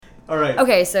All right.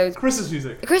 Okay, so Christmas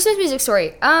music. Christmas music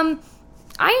story.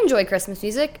 I enjoy Christmas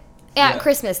music at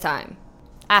Christmas time,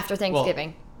 after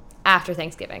Thanksgiving. After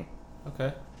Thanksgiving.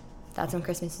 Okay. That's when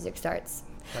Christmas music starts.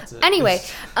 That's it. Anyway,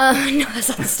 no, that's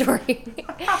not the story.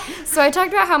 So I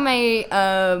talked about how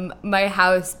my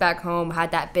house back home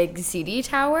had that big CD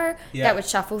tower that would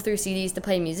shuffle through CDs to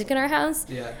play music in our house.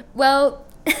 Yeah. Well,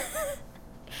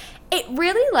 it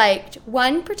really liked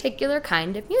one particular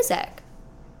kind of music.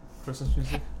 Christmas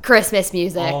music? Christmas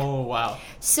music. Oh, wow.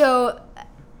 So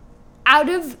out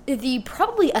of the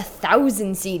probably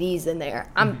 1,000 CDs in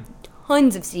there,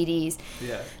 tons of CDs,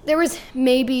 there was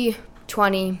maybe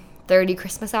 20, 30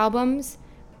 Christmas albums,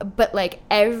 but like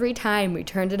every time we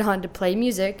turned it on to play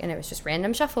music, and it was just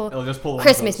random shuffle, it'll just pull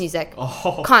Christmas music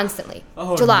constantly.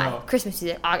 July, no. Christmas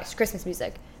music. August, Christmas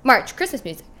music. March, Christmas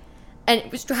music. And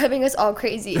it was driving us all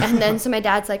crazy. And then so my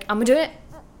dad's like, I'm gonna do it.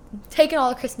 Taking all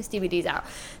the Christmas DVDs out.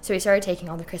 So we started taking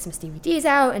all the Christmas DVDs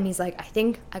out, and he's like, I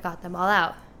think I got them all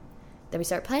out. Then we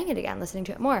start playing it again, listening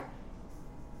to it more.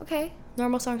 Okay,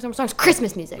 normal songs,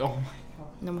 Christmas music. Oh my God.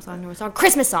 Normal song,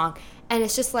 Christmas song. And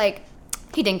it's just like,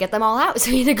 he didn't get them all out,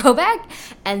 so he had to go back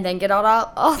and then get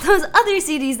all those other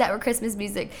CDs that were Christmas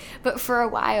music. But for a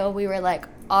while, we were like,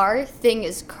 our thing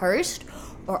is cursed,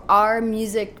 or our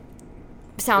music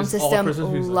sound system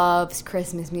loves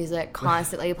Christmas music,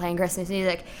 constantly playing Christmas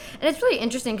music. And it's really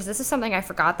interesting because this is something I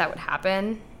forgot that would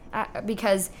happen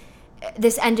because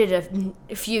this ended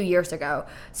a few years ago,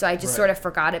 so I just sort of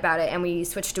forgot about it, and we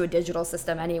switched to a digital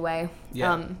system anyway,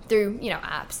 through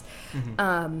apps.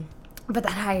 But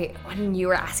then when you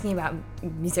were asking about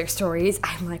music stories,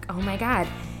 I'm like, oh my God,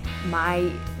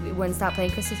 we wouldn't stop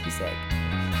playing Christmas music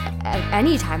at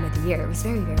any time of the year. It was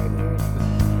very, very weird.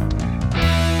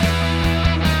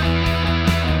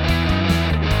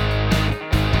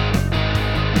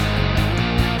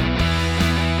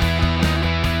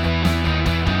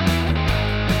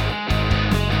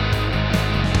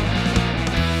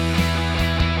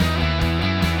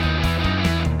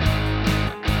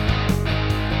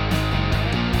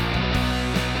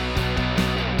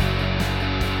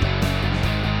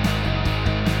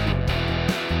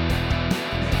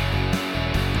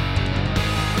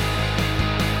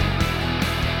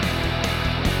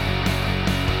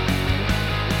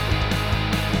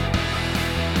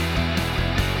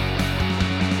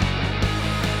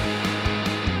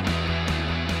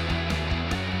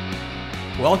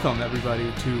 Welcome,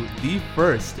 everybody, to the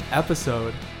first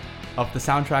episode of the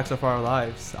Soundtracks of Our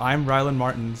Lives. I'm Rylan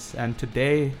Martins, and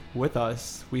today with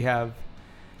us, we have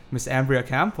Miss Ambria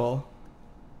Campbell.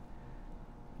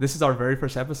 This is our very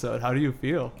first episode. How do you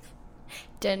feel?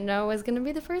 Didn't know it was going to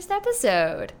be the first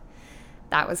episode.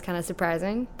 That was kind of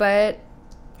surprising, but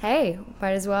hey,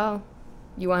 might as well.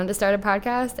 You wanted to start a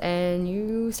podcast, and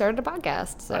you started a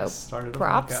podcast, so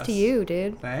props to you,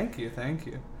 dude. Thank you.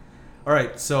 All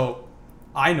right, so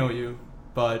I know you,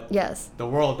 but yes, the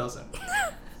world doesn't.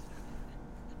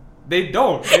 They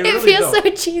don't. They it really feels don't.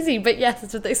 so cheesy, but yes,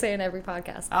 that's what they say in every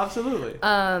podcast. Absolutely.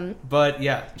 But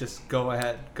yeah, just go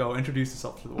ahead. Go introduce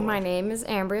yourself to the world. My name is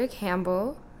Ambria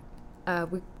Campbell.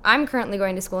 I'm currently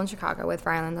going to school in Chicago with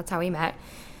Rylan. That's how we met.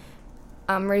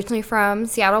 I'm originally from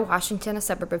Seattle, Washington, a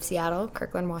suburb of Seattle,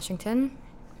 Kirkland, Washington.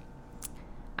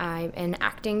 I'm an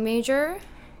acting major,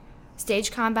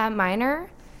 stage combat minor,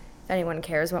 if anyone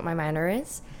cares what my minor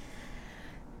is.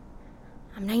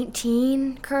 I'm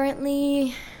 19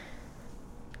 currently.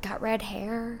 Got red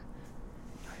hair.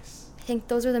 Nice. I think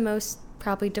those are the most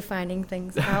probably defining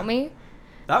things about me.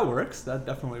 That works. That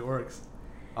definitely works.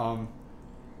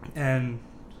 And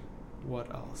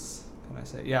what else can I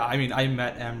say? Yeah, I mean, I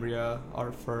met Ambria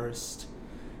our first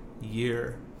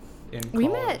year in college. We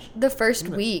met the first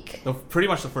week. Pretty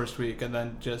much the first week, and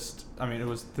then it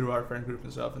was through our friend group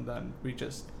and stuff, and then we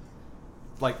just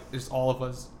all of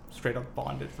us straight up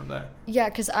bonded from there. Yeah,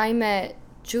 because I met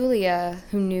Julia,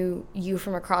 who knew you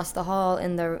from across the hall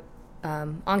in the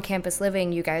on-campus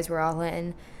living you guys were all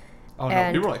in. Oh,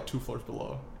 no, we were like 2 floors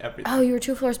below everything. Oh, you were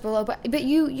 2 floors below, but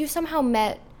you somehow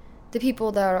met the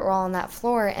people that were all on that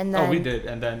floor, and then... Oh, we did,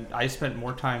 and then I spent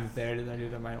more time there than I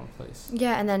did at my own place.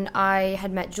 Yeah, and then I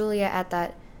had met Julia at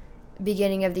that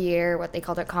beginning of the year, what they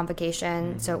called it, convocation.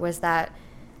 Mm-hmm. So it was a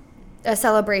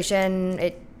celebration.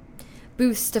 It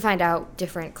booths to find out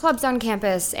different clubs on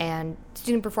campus and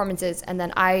student performances, and then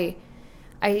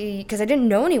because I didn't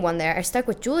know anyone there, I stuck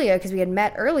with Julia because we had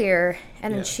met earlier,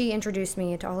 and then she introduced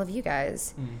me to all of you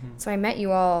guys. Mm-hmm. So I met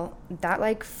you all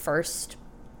that first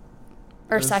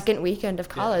or second weekend of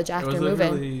college after moving.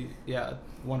 It was literally,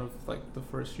 one of the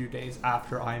first few days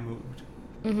after I moved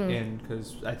in,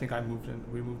 because I think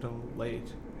we moved in late.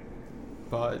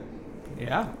 But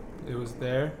yeah, it was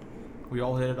there. we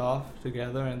all hit it off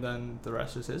together, and then the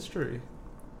rest is history.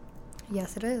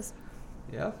 Yes, it is.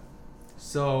 Yeah.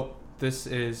 So this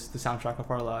is the soundtrack of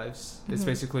our lives. It's Mhm.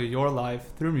 basically your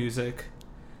life through music.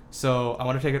 So I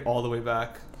want to take it all the way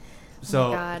back. Oh So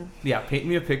my God. yeah, paint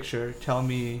me a picture. Tell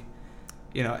me,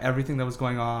 everything that was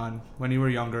going on when you were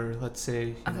younger. Let's say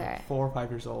you know, Okay. 4 or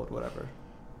 5 years old, whatever.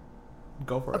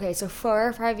 Go for it. Okay, so 4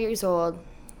 or 5 years old,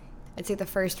 I'd say the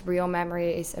first real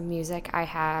memories of music I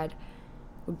had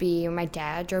would be when my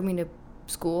dad drove me to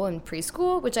school and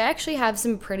preschool, which I actually have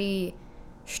some pretty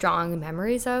strong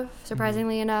memories of,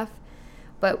 surprisingly enough.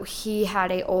 But he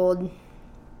had a old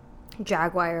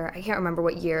Jaguar. I can't remember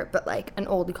what year, but like an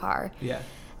old car. Yeah.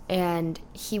 And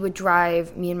he would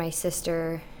drive me and my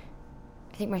sister.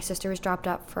 I think my sister was dropped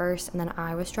off first, and then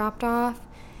I was dropped off.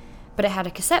 But it had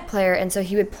a cassette player, and so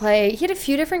he would play. He had a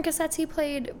few different cassettes he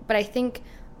played, but I think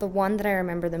the one that I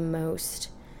remember the most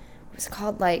was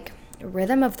called like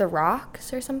Rhythm of the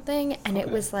Rocks or something, and it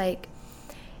was like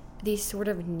these sort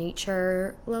of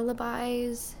nature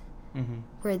lullabies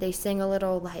where they sing a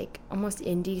little like almost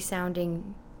indie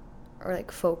sounding or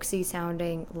like folksy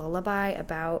sounding lullaby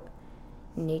about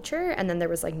nature, and then there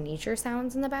was like nature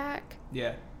sounds in the back.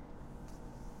 Yeah.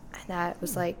 And that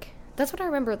was like, that's what I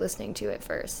remember listening to at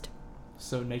first.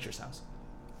 So nature sounds,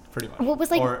 pretty much. Well, it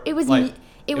was like Or, it was like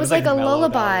a mellowed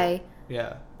lullaby, out.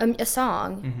 Yeah. a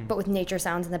song, but with nature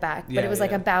sounds in the back. But Yeah, it was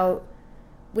like yeah. about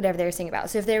whatever they were singing about.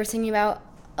 So if they were singing about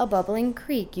a bubbling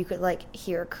creek, you could like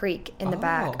hear a creek in the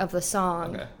back Oh. of the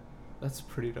song. Okay. That's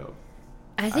pretty dope.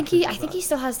 And I think he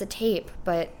still has the tape,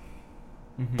 but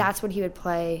that's what he would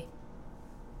play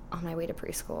on my way to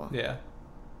preschool. Yeah.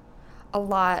 A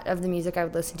lot of the music I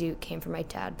would listen to came from my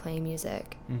dad playing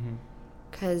music.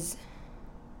 Because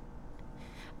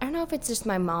I don't know if it's just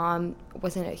my mom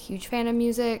wasn't a huge fan of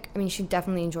music. I mean, she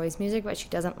definitely enjoys music, but she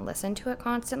doesn't listen to it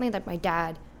constantly. Like my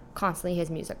dad constantly has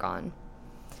music on.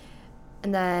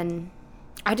 And then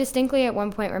I distinctly at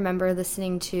one point remember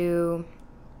listening to,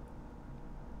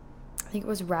 I think it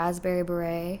was Raspberry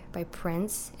Beret by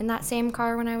Prince in that same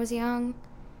car when I was young.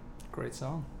 Great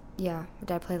song. Yeah, my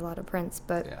dad played a lot of Prince,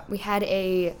 but Yeah. we had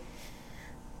a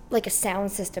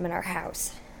sound system in our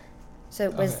house. So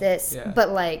it was Okay, this, yeah. but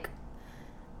like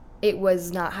it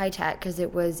was not high tech because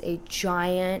it was a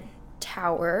giant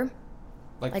tower.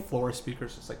 Like floor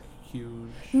speakers, it's like huge.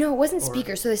 No, it wasn't Or-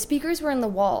 speakers. So the speakers were in the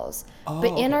walls, Oh,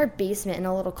 but in okay. our basement in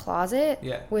a little closet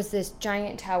Yeah. was this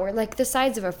giant tower, like the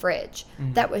size of a fridge,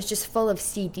 that was just full of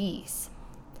CDs.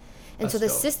 And That's so the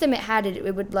dope. system it had,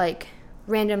 it would like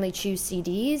randomly choose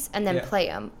CDs and then Yeah. play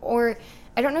them. Or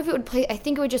I don't know if it would play, I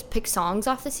think it would just pick songs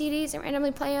off the CDs and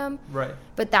randomly play them. Right.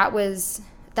 But that was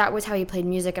how he played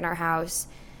music in our house.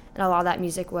 And a lot of that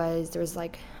music there was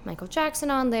like Michael Jackson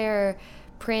on there,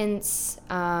 Prince,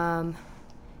 I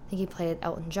think he played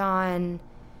Elton John.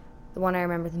 The one I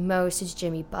remember the most is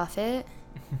Jimmy Buffett.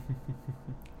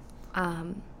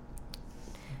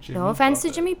 No offense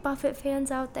to Jimmy Buffett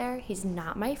fans out there. He's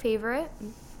not my favorite.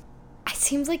 It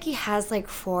seems like he has like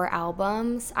 4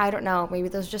 albums. I don't know. Maybe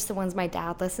those are just the ones my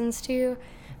dad listens to.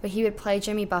 But he would play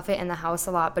Jimmy Buffett in the house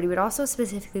a lot. But he would also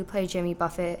specifically play Jimmy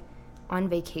Buffett on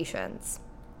vacations.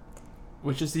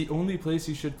 Which is the only place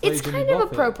you should play It's Jimmy kind Buffett.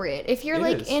 of appropriate. If you're It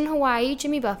like is. in Hawaii,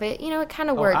 Jimmy Buffett, it kind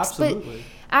of Oh, works. absolutely.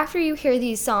 But after you hear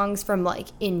these songs from like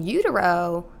In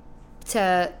Utero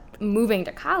to moving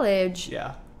to college,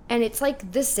 Yeah. and it's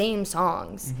like the same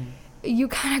songs, you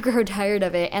kind of grow tired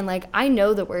of it. And like I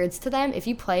know the words to them. If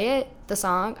you play it, the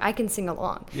song, I can sing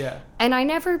along. Yeah. And I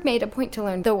never made a point to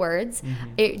learn the words.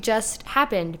 It just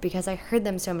happened because I heard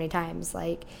them so many times,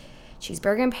 like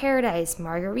Cheeseburger in Paradise,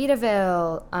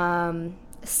 Margaritaville,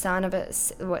 son of a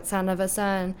son, son of a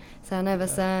son, son of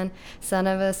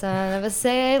a son of a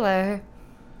sailor.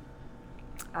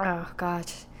 Oh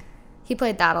gosh, he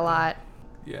played that a lot.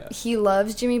 Yeah. He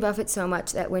loves Jimmy Buffett so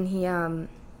much that when he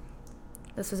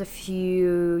this was a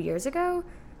few years ago,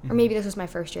 or maybe this was my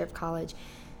first year of college,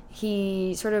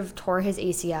 he sort of tore his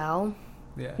ACL.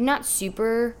 Yeah. Not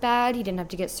super bad. He didn't have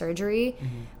to get surgery,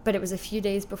 but it was a few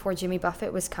days before Jimmy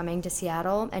Buffett was coming to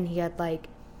Seattle, and he had like,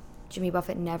 Jimmy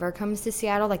Buffett never comes to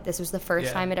Seattle. Like this was the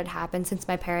first time it had happened since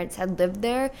my parents had lived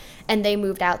there, and they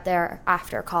moved out there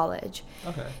after college.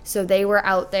 Okay. So they were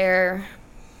out there,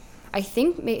 I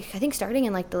think starting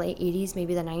in like the late 80s,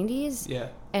 maybe the 90s. Yeah.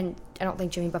 And I don't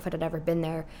think Jimmy Buffett had ever been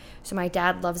there. So my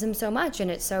dad loves him so much, and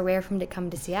it's so rare for him to come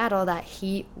to Seattle that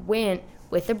he went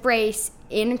with a brace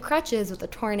in crutches with a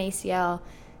torn ACL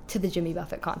to the Jimmy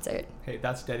Buffett concert. Hey,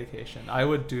 that's dedication. I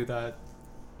would do that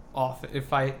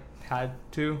if I had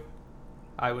to.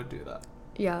 I would do that.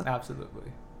 Yeah.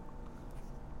 Absolutely.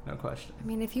 No question. I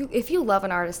mean, if you love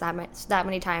an artist that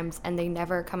many times and they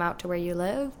never come out to where you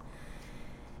live,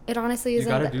 it honestly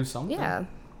isn't. You gotta do something. Yeah.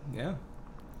 Yeah.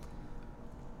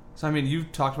 So, I mean, you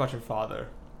talked about your father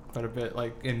quite a bit,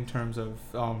 like, in terms of,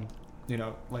 you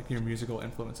know, like, your musical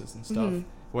influences and stuff. Mm-hmm.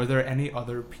 Were there any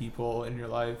other people in your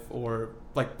life or,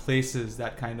 like, places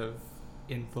that kind of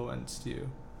influenced you?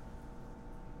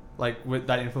 Like,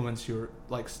 that influenced your,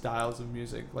 like, styles of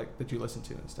music, like, that you listen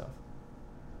to and stuff?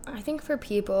 I think for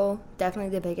people, definitely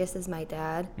the biggest is my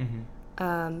dad.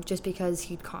 Mm-hmm. Just because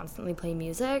he'd constantly play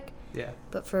music. Yeah.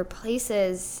 But for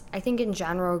places, I think in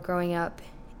general, growing up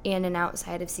in and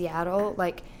outside of Seattle,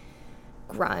 like,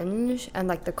 grunge and,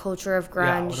 like, the culture of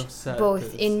grunge,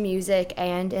 both in music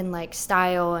and in, like,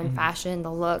 style and fashion,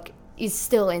 the look, is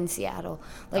still in Seattle.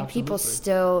 Like, people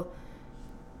still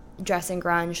dress in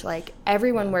grunge. Like,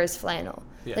 everyone wears flannel.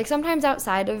 Yeah. Like, sometimes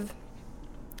outside of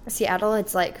Seattle,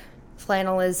 it's, like,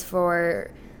 flannel is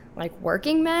for, like,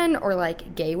 working men or,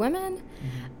 like, gay women.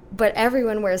 But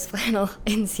everyone wears flannel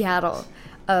in Seattle.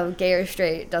 Gay or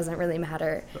straight, doesn't really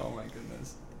matter. Oh, my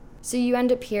goodness. So you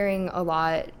end up hearing a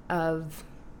lot of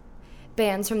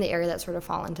bands from the area that sort of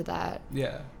fall into that.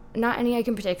 Yeah. Not any I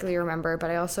can particularly remember,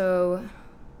 but I also,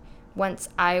 once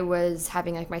I was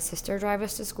having, like, my sister drive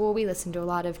us to school, we listened to a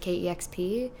lot of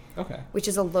KEXP. Okay. Which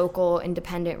is a local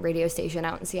independent radio station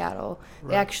out in Seattle.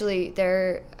 Right.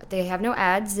 They have no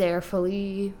ads. They're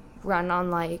fully run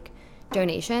on, like,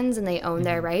 donations, and they own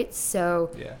their rights, so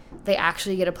they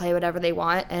actually get to play whatever they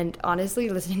want. And honestly,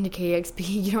 listening to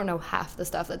KXP, you don't know half the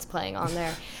stuff that's playing on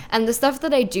there. And the stuff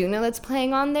that I do know that's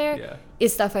playing on there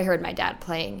is stuff I heard my dad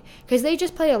playing, because they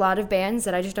just play a lot of bands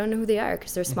that I just don't know who they are,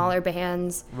 because they're smaller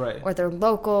bands, or they're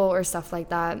local or stuff like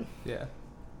that. Yeah.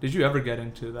 Did you ever get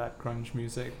into that grunge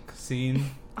music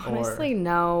scene? Honestly,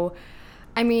 no.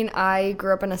 I mean, I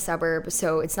grew up in a suburb,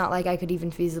 so it's not like I could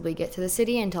even feasibly get to the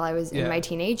city until I was in my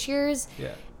teenage years.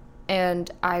 Yeah. And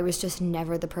I was just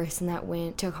never the person that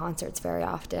went to concerts very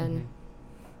often.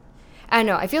 I don't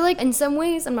know. I feel like in some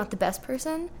ways I'm not the best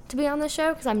person to be on the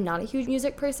show, because I'm not a huge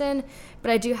music person, but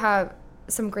I do have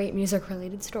some great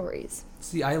music-related stories.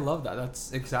 See, I love that.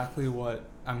 That's exactly what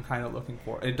I'm kind of looking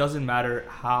for. It doesn't matter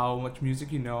how much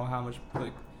music you know, how much,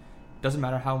 like, doesn't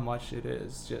matter how much it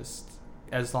is, just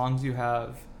as long as you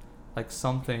have, like,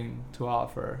 something to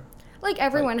offer. Like,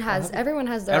 everyone has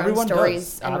their own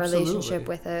stories and relationship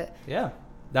with it. Yeah.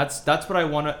 That's what I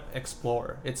want to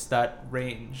explore. It's that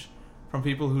range from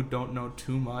people who don't know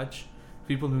too much,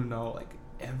 people who know, like,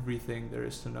 everything there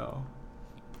is to know.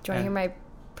 Do you want to hear my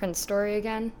Prince story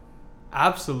again?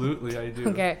 Absolutely, I do.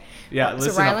 Okay. Yeah,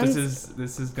 listen so up.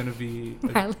 This is going to be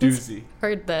a doozy.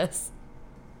 Heard this.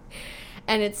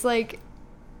 And it's like,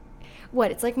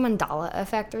 it's like Mandela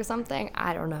effect or something?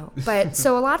 I don't know. But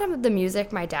so a lot of the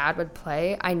music my dad would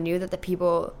play, I knew that the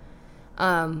people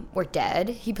were dead.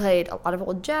 He played a lot of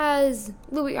old jazz,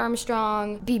 Louis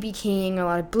Armstrong, B.B. King, a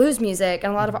lot of blues music,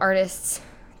 and a lot of artists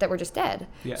that were just dead.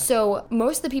 Yeah. So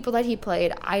most of the people that he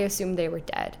played, I assumed they were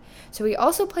dead. So he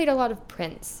also played a lot of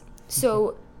Prince.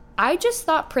 So I just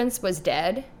thought Prince was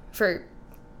dead for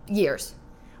years.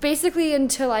 Basically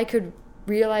until I could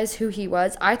realize who he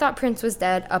was. I thought Prince was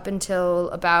dead up until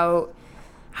about,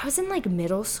 I was in, like,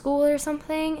 middle school or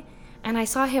something, and I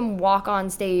saw him walk on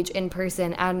stage in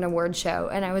person at an award show,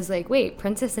 and I was like, wait,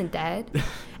 Prince isn't dead?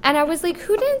 And I was like,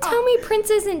 who didn't tell me Prince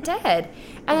isn't dead?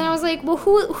 And then I was like, well,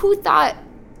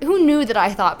 who knew that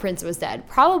I thought Prince was dead?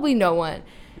 Probably no one.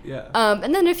 Yeah.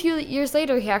 And then a few years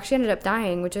later, he actually ended up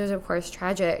dying, which is, of course,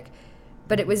 tragic.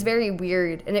 But it was very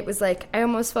weird, and it was like, I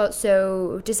almost felt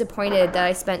so disappointed that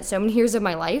I spent so many years of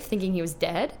my life thinking he was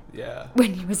dead. Yeah.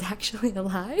 When he was actually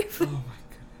alive. Oh, my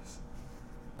goodness.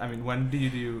 I mean, when do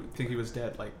you think he was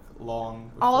dead? Like,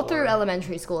 long before? All through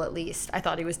elementary school, at least, I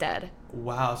thought he was dead.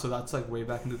 Wow, so that's, like, way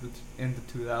back in the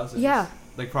 2000s. Yeah.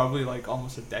 Like, probably, like,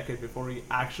 almost a decade before he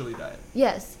actually died.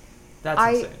 Yes.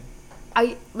 That's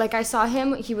insane. I saw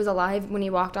him, he was alive when he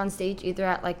walked on stage, either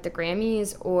at, like, the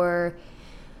Grammys or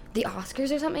the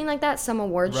Oscars or something like that, some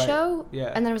awards show.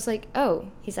 Yeah. And then I was like,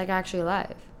 oh, he's, like, actually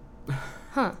alive.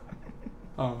 Huh.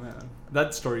 Oh, man.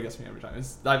 That story gets me every time.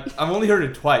 I've only heard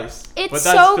it twice. It's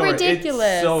so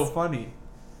ridiculous. It's so funny.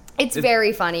 It's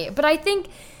very funny. But I think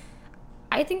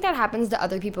that happens to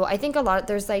other people. I think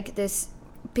there's, like, this,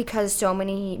 because so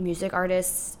many music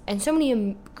artists and so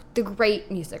many the great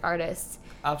music artists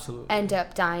absolutely end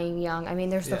up dying young. I mean,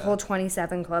 there's the whole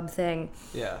 27 Club thing.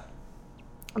 Yeah.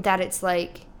 That it's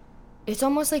like, it's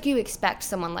almost like you expect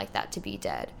someone like that to be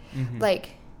dead. Mm-hmm.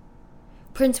 Like,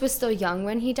 Prince was still young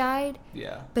when he died.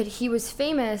 Yeah. But he was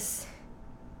famous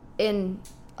in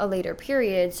a later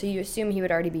period, so you assume he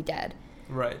would already be dead.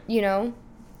 Right. You know?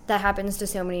 that happens to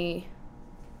so many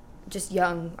just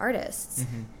young artists.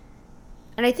 Mm-hmm.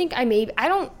 And I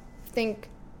don't think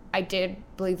I did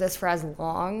believe this for as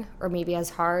long or maybe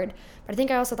as hard, but I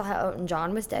think I also thought Elton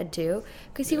John was dead too,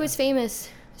 because he was famous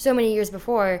so many years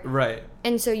before. Right.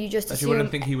 And so you just assume... you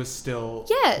wouldn't think he was still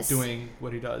doing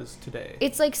what he does today.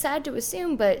 It's, like, sad to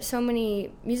assume, but so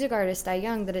many music artists die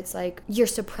young that it's, like, you're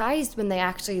surprised when they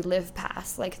actually live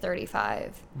past, like,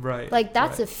 35. Right. Like,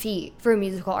 that's a feat for a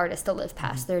musical artist to live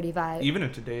past 35. Even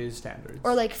in today's standards.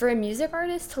 Or, like, for a music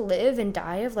artist to live and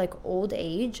die of, like, old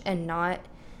age and not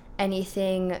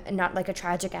anything, not, like, a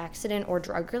tragic accident or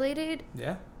drug-related...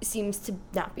 Yeah. seems to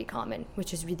not be common,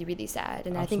 which is really, really sad.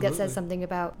 And Absolutely. I think that says something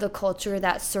about the culture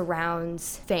that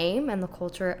surrounds fame and the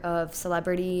culture of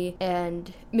celebrity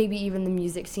and maybe even the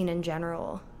music scene in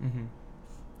general. Mm-hmm.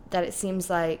 That it seems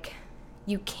like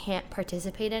you can't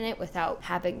participate in it without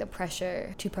having the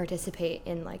pressure to participate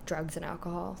in, like, drugs and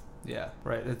alcohol. Yeah,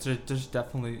 right. There's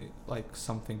definitely, like,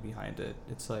 something behind it.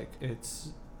 It's like, it's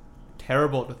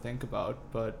terrible to think about,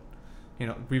 but, you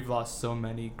know, we've lost so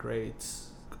many greats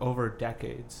over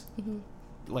decades,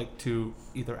 like, to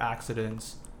either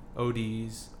accidents,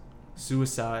 ODs,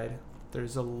 suicide.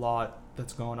 There's a lot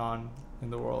that's going on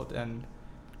in the world, and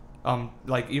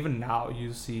like, even now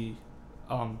you see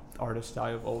artists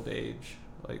die of old age,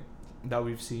 like, that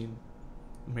we've seen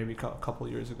maybe a couple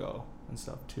years ago and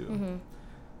stuff too.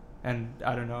 And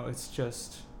I don't know, it's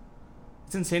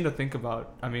insane to think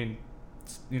about. I mean,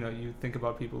 you know, you think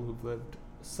about people who've lived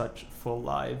such full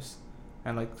lives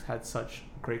and, like, had such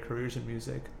great careers in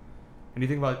music, and you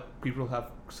think about people who have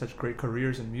such great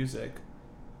careers in music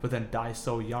but then die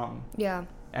so young,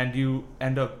 and you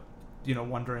end up, you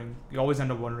always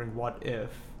end up wondering, what if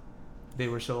they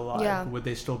were still alive? Would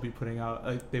they still be putting out,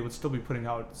 like, they would still be putting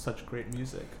out such great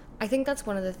music? I think that's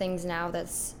one of the things now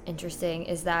that's interesting,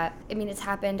 is that, I mean, it's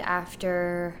happened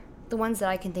after, the ones that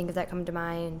I can think of that come to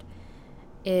mind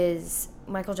is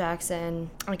Michael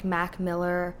Jackson, like Mac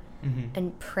Miller,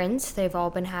 and Prince. They've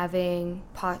all been having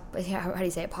how do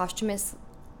you say it, posthumous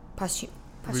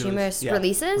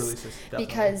releases,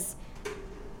 because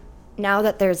now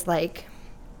that there's, like,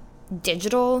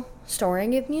 digital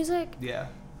storing of music,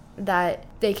 that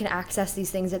they can access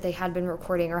these things that they had been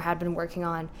recording or had been working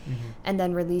on, and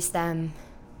then release them.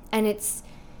 And it's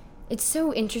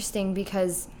so interesting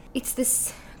because it's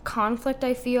this conflict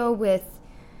I feel with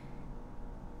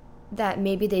that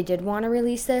maybe they did want to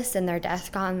release this and their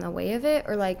death got in the way of it,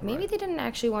 or, like, maybe they didn't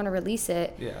actually want to release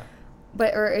it.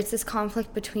 Or it's this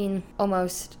conflict between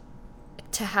almost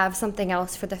to have something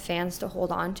else for the fans to hold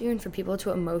on to and for people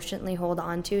to emotionally hold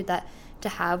on to, that to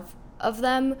have of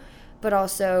them, but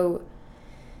also,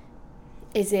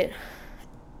 is it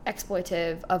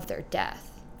exploitive of their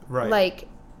death? Like,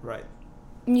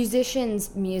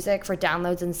 musicians' music for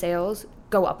downloads and sales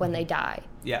go up when they die.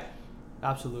 Yeah,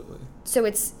 absolutely. So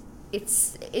it's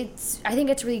I think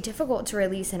it's really difficult to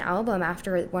release an album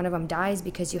after one of them dies,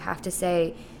 because you have to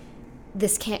say,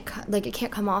 this can't, like, it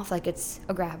can't come off like it's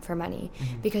a grab for money,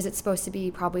 because it's supposed to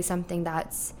be probably something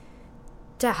that's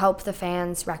to help the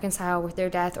fans reconcile with their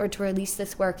death, or to release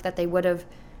this work that they would have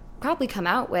probably come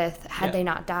out with had they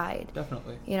not died.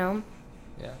 Definitely. You know?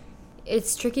 Yeah.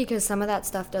 It's tricky because some of that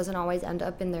stuff doesn't always end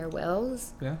up in their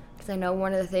wills. Yeah. Because I know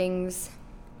one of the things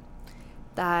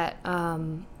that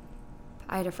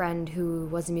I had a friend who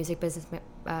was a music business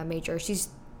major. She's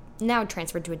now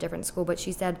transferred to a different school, but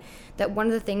she said that one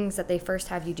of the things that they first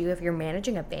have you do if you're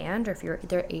managing a band or if you're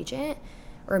their agent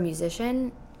or a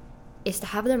musician is to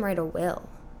have them write a will.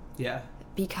 Yeah.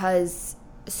 Because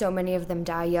so many of them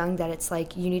die young that it's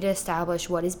like you need to establish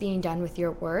what is being done with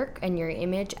your work and your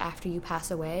image after you pass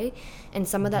away. And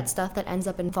some of that stuff that ends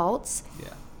up in vaults,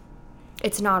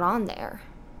 it's not on there.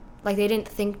 Like, they didn't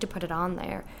think to put it on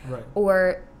there. Right.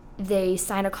 Or they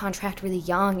sign a contract really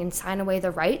young and sign away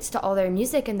the rights to all their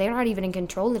music, and they're not even in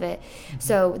control of it.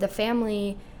 So the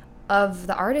family of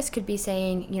the artist could be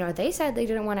saying, you know, they said they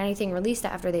didn't want anything released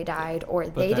after they died, or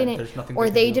they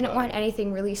didn't want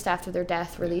anything released after their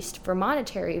death, released for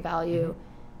monetary value.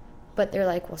 But they're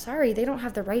like, well, sorry, they don't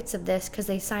have the rights of this because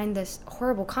they signed this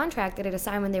horrible contract that they had to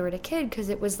sign when they were a kid, because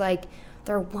it was like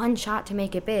their one shot to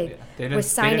make it big was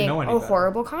signing a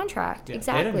horrible contract.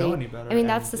 Exactly. They didn't know any better. I mean,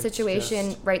 that's the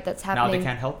situation, right, that's happening. Now they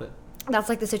can't help it. That's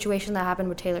like the situation that happened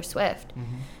with Taylor Swift,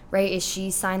 right, is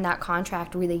she signed that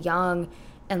contract really young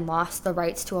and lost the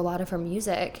rights to a lot of her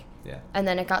music. Yeah. And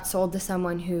then it got sold to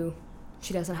someone who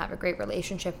she doesn't have a great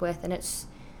relationship with, and it's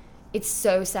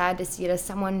so sad to see it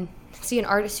as see an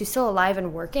artist who's still alive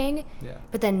and working,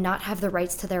 but then not have the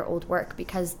rights to their old work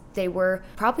because they were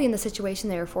probably in the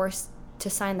situation they were forced to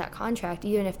sign that contract.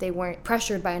 Even if they weren't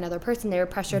pressured by another person, they were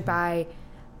pressured by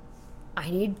I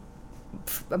need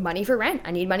money for rent.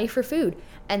 I need money for food.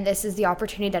 And this is the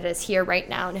opportunity that is here right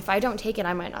now. And if I don't take it,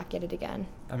 I might not get it again.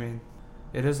 I mean,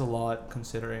 it is a lot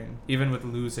considering, even with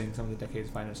losing some of the decade's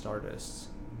finest artists,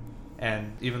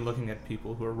 and even looking at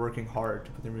people who are working hard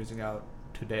to put their music out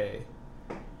today,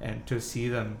 and to see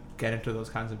them get into those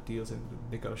kinds of deals and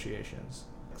negotiations.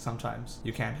 Sometimes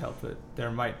you can't help it. There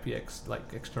might be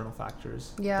external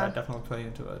factors that definitely play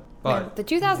into it. But the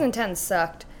 2010s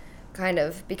sucked, kind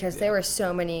of, because there were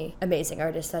so many amazing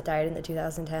artists that died in the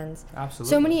 2010s. Absolutely.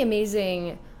 So many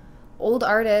amazing old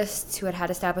artists who had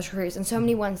established careers, and so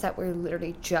many ones that were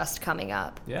literally just coming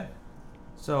up. Yeah.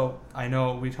 So I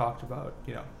know we talked about,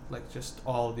 just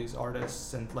all of these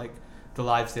artists and the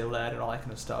lives they led and all that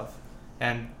kind of stuff.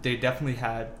 And they definitely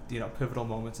had, pivotal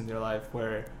moments in their life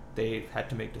where they had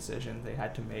to make decisions. They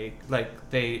had to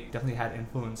they definitely had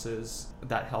influences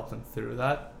that helped them through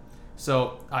that.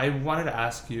 So I wanted to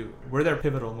ask you, were there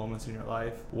pivotal moments in your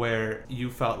life where you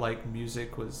felt like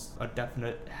music was a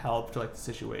definite help to the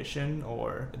situation?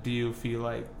 Or do you feel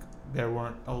like there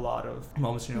weren't a lot of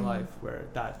moments in your life where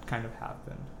that kind of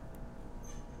happened?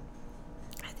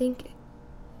 I think,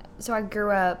 so I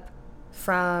grew up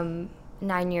from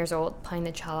 9 years old playing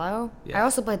the cello. Yeah. I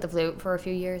also played the flute for a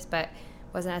few years, but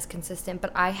wasn't as consistent.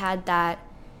 But I had that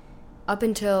up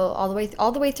until all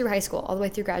the way through high school, all the way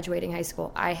through graduating high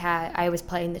school. I was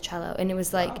playing the cello, and it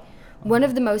was one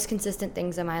of the most consistent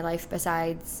things in my life.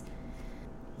 Besides,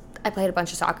 I played a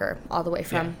bunch of soccer all the way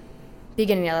from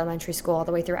beginning of elementary school all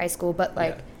the way through high school.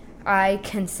 But I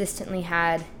consistently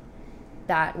had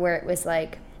that where it was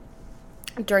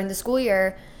during the school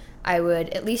year, I would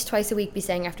at least twice a week be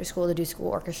staying after school to do school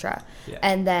orchestra. Yeah.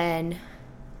 And then,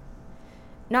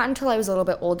 not until I was a little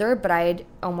bit older, but I'd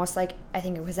almost I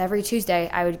think it was every Tuesday,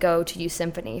 I would go to youth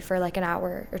symphony for an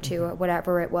hour or two or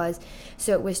whatever it was.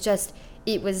 So it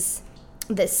was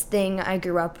this thing I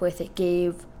grew up with. It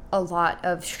gave a lot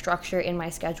of structure in my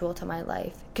schedule to my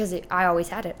life because I always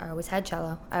had it. I always had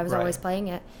cello. I was always playing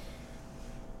it,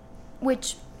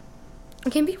 which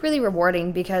can be really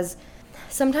rewarding because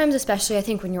sometimes, especially I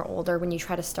think when you're older, when you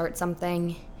try to start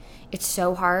something, it's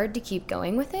so hard to keep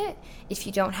going with it if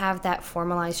you don't have that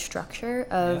formalized structure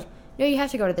of, no, you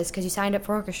have to go to this because you signed up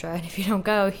for orchestra, and if you don't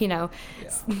go, your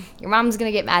mom's going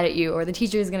to get mad at you or the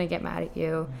teacher is going to get mad at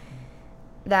you.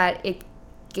 That it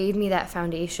gave me that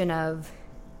foundation of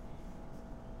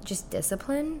just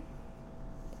discipline,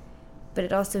 but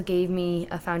it also gave me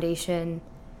a foundation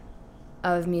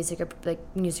of music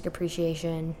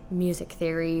appreciation, music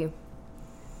theory.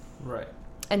 Right.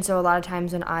 And so a lot of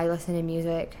times when I listen to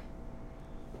music,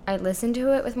 I listen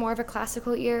to it with more of a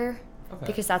classical ear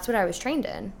because that's what I was trained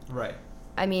in. Right.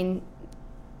 I mean,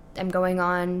 I'm going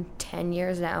on 10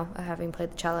 years now of having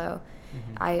played the cello.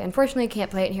 Mm-hmm. I unfortunately can't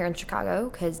play it here in Chicago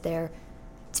because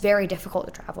it's very difficult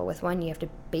to travel with one. You have to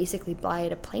basically buy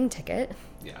it a plane ticket.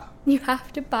 Yeah. You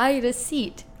have to buy it a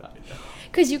seat. I know.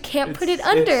 Because you can't put it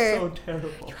under. It's so terrible.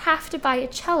 You have to buy a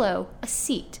cello, a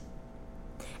seat,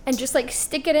 and just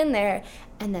stick it in there.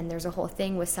 And then there's a whole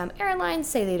thing with some airlines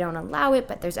say they don't allow it,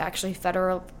 but there's actually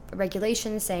federal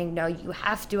regulations saying, no, you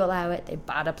have to allow it. They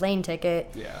bought a plane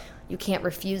ticket. Yeah. You can't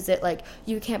refuse it.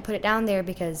 You can't put it down there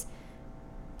because,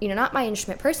 not my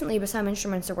instrument personally, but some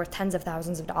instruments are worth tens of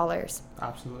thousands of dollars.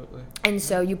 Absolutely. And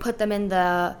so you put them in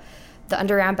the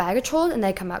underground baggage hold and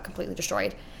they come out completely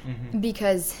destroyed.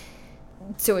 Mm-hmm.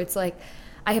 So it's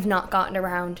I have not gotten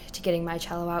around to getting my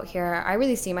cello out here. I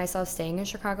really see myself staying in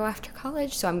Chicago after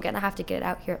college, so I'm going to have to get it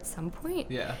out here at some point.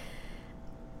 Yeah.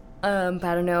 But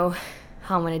I don't know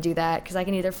how I'm going to do that, because I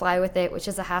can either fly with it, which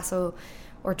is a hassle,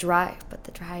 or drive. But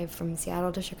the drive from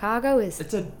Seattle to Chicago is...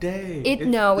 It's a day.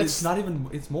 It's not even...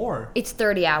 It's more. It's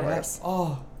 30 hours. Yeah.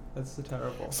 Oh, that's so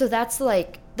terrible. So that's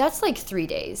 3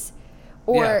 days.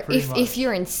 Or if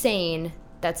you're insane,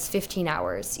 that's 15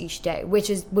 hours each day,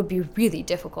 which would be really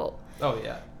difficult. Oh,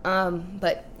 yeah.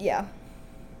 But, yeah.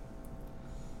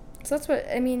 So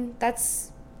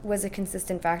was a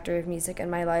consistent factor of music in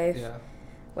my life. Yeah.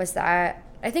 Was that,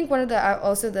 I think one of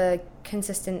the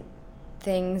consistent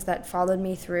things that followed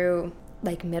me through,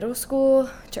 middle school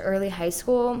to early high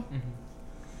school.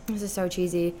 Mm-hmm. This is so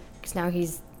cheesy, because now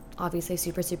he's obviously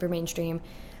super, super mainstream.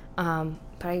 But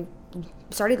I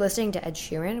started listening to Ed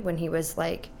Sheeran when he was,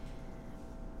 a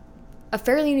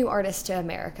fairly new artist to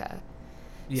America.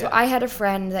 Yeah. So I had a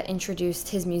friend that introduced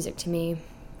his music to me.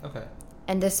 Okay.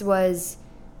 And this was,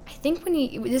 I think when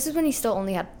he still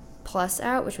only had Plus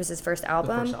out, which was his first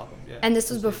album. The first album, yeah. And this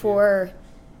was before,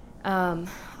 oh God,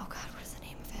 what is the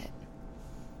name of it?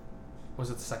 Was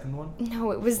it the second one?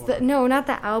 No, it was not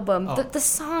the album. Oh. The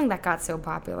song that got so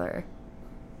popular.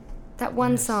 That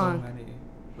one song. So many.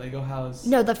 Lego House.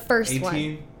 No, the first A-Team? one.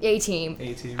 A-Team.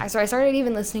 A-Team. So I started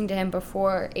even listening to him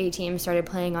before A-Team started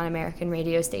playing on American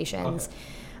radio stations.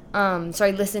 Okay. So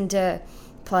I listened to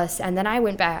Plus, and then I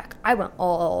went back. I went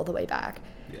all the way back.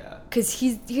 Yeah. Because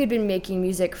he had been making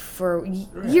music for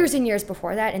years and years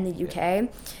before that in the UK. Yeah.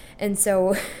 And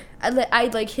so I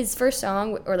like his first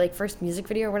song or like first music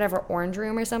video or whatever, Orange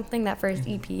Room or something, that first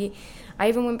EP. I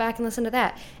even went back and listened to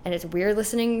that. And it's weird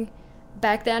listening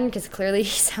back then because clearly he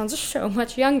sounds so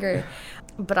much younger.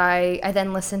 But I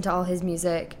then listened to all his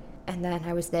music, and then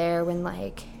I was there when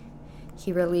like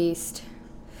he released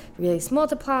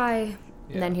Multiply,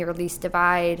 and then he released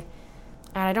Divide.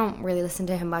 And I don't really listen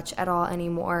to him much at all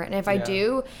anymore. And if I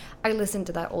do, I listen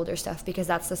to that older stuff because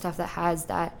that's the stuff that has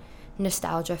that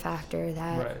nostalgia factor,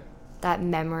 that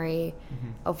memory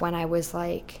of when I was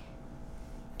like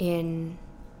in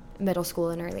middle school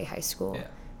and early high school. Yeah.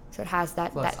 So it has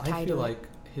that Plus, that tie I feel to like it.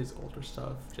 His older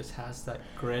stuff just has that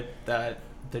grit that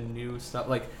the new stuff,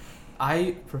 like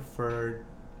I preferred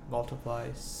Multiply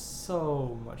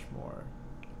so much more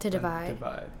to Divide.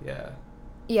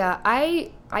 Yeah,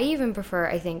 I even prefer,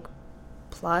 I think,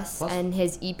 Plus and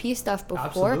his EP stuff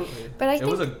before. Absolutely. But I think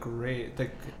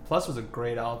Plus was a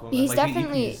great album. He's like,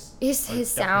 definitely his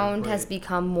sound has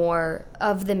become more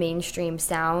of the mainstream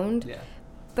sound. Yeah.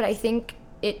 But I think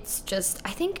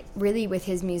really with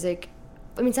his music,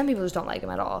 I mean, some people just don't like him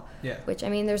at all. Yeah. Which, I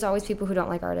mean, there's always people who don't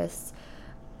like artists.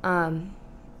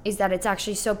 Is that it's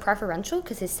actually so preferential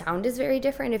because his sound is very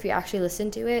different if you actually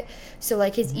listen to it. So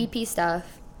like his EP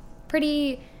stuff,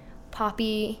 pretty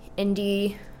poppy,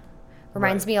 indie,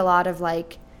 reminds me a lot of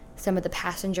like some of the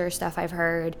Passenger stuff I've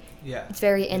heard. Yeah. It's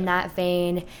very in that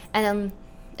vein. And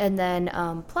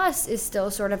then Plus is still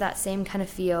sort of that same kind of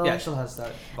feel. Yeah, it still has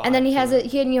that vibe. And then he had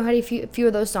a few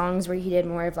of those songs where he did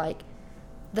more of like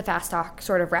the fast talk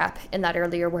sort of rap in that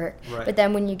earlier work. Right. But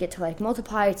then when you get to like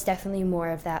Multiply, it's definitely more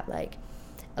of that like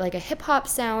a hip hop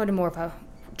sound and more of a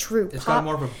true pop. It's got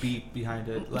more of a beat behind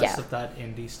it, less of that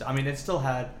indie stuff. I mean, it still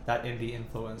had that indie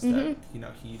influence that,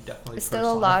 he definitely It's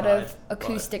still a lot of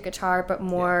acoustic guitar, but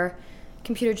more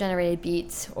computer-generated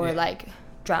beats or like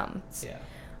drums. Yeah.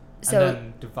 So, and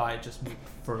then Divide just moved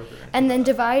further into And then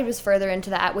Divide was further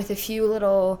into that with a few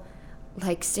little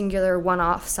like singular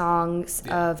one-off songs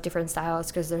of different styles,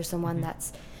 because there's the one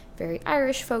that's very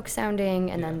Irish folk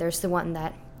sounding, and then there's the one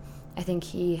that I think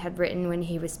he had written when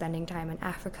he was spending time in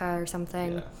Africa or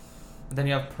something. Yeah. And then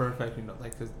you have Perfect,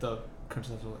 like the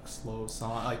quintessential like slow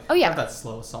song. Like that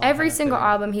slow song. Every single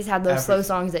album he's had those slow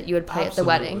songs that you would play at the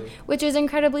wedding, which is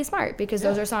incredibly smart because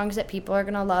those are songs that people are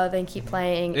gonna love and keep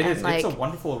playing. It's a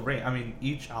wonderful range. I mean,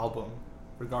 each album,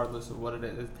 regardless of what it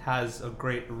is, it has a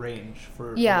great range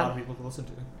for a lot of people to listen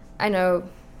to. I know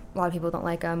a lot of people don't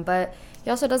like him, but he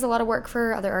also does a lot of work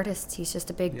for other artists. He's just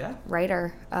a big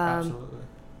writer. Absolutely.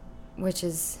 Which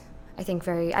is, I think,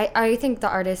 I think the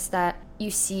artists that you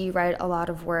see write a lot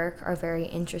of work are very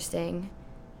interesting.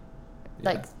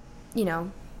 Yeah. Like,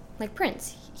 like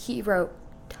Prince. He wrote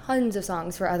tons of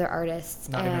songs for other artists.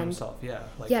 Not even himself,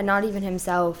 not even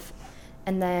himself.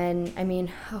 And then, I mean,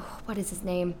 what is his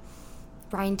name?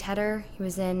 Ryan Tedder. He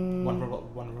was in One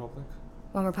Republic.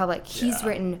 One Republic. He's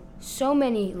written so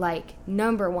many like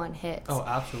 #1 hits. Oh,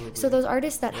 absolutely. So those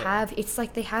artists that have, it's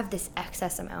like they have this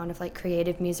excess amount of like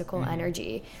creative musical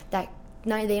energy that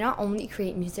they not only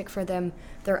create music for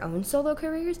their own solo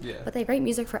careers, but they write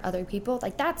music for other people.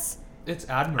 Like it's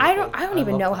admirable. I don't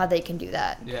even know how they can do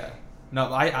that. Yeah.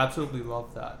 No, I absolutely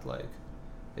love that. Like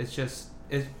it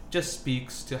just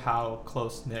speaks to how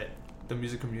close knit the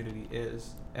music community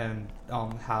is, and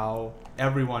how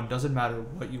everyone, doesn't matter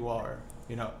what you are.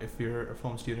 If you're a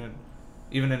film student,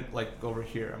 even in like over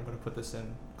here, I'm going to put this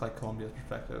in like Columbia's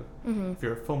perspective. If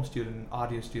you're a film student, an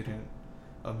audio student,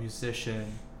 a musician,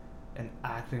 an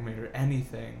acting major,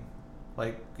 anything,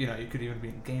 like, you could even be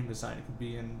in game design, you could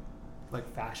be in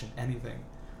like fashion, anything.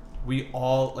 We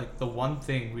all, like, the one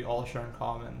thing we all share in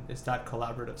common is that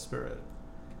collaborative spirit.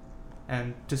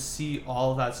 And to see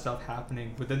all that stuff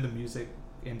happening within the music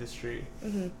industry,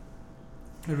 it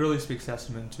really speaks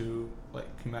testament to like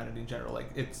humanity in general. Like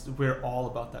we're all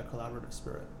about that collaborative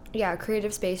spirit. Yeah,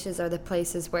 creative spaces are the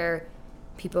places where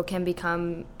people can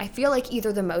become, I feel like,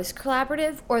 either the most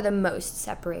collaborative or the most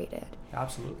separated.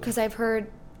 Absolutely. Because I've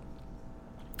heard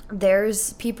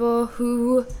there's people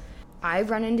who,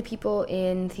 I've run into people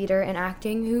in theater and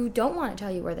acting who don't want to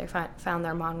tell you where they found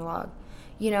their monologue,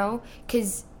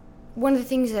 because one of the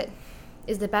things that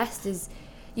is the best is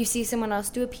you see someone else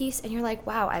do a piece and you're like,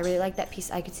 wow, I really like that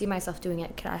piece. I could see myself doing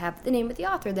it. Can I have the name of the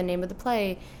author, the name of the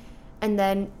play? and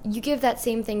then you give that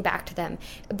same thing back to them.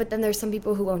 But then there's some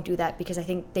people who won't do that because I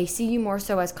think they see you more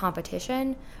so as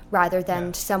competition rather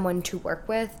than someone to work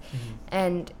with.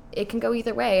 And it can go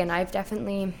either way. And I've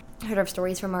definitely heard of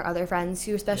stories from our other friends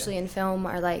who, especially in film,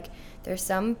 are like, there's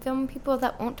some film people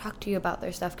that won't talk to you about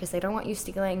their stuff because they don't want you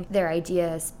stealing their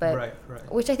ideas. But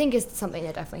which I think is something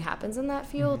that definitely happens in that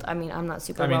field. I mean, I'm not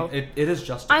super it is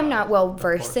justified. I'm not well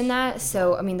versed in that,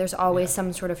 so I mean, there's always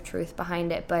some sort of truth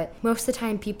behind it. But most of the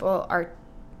time, people are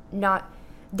not.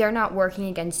 They're not working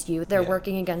against you. They're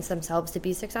working against themselves to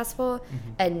be successful,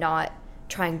 and not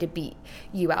trying to beat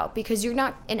you out, because you're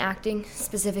not, in acting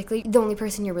specifically, the only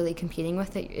person you're really competing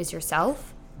with is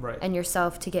yourself, and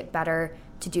yourself to get better,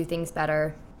 to do things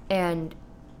better, and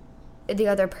the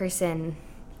other person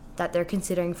that they're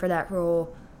considering for that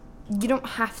role, you don't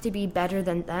have to be better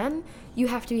than them. You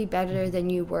have to be better than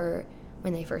you were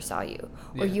when they first saw you,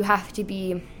 or you have to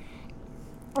be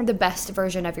the best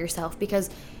version of yourself, because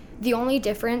the only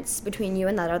difference between you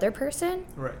and that other person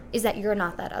is that you're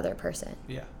not that other person.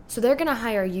 So they're going to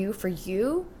hire you for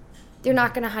you. They're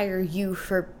not going to hire you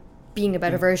for being a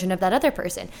better version of that other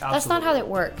person. Absolutely. That's not how it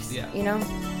works, you know?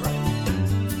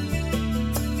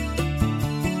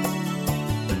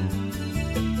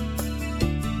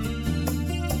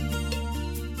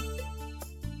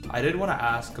 I did want to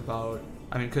ask about,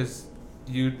 I mean, because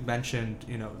you mentioned,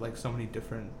 like so many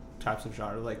different types of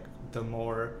genre, like the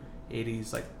more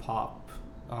 80s, like pop,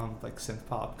 like synth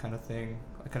pop kind of thing,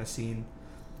 kind of scene,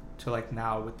 to like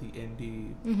now with the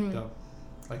indie,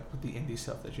 with the indie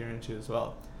stuff that you're into as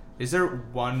well. Is there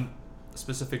one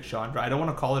specific genre? I don't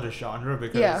want to call it a genre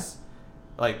because,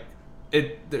 like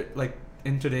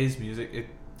in today's music, it's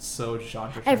so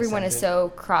genre. Everyone is so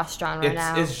cross genre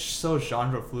now. It's so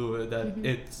genre fluid that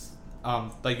it's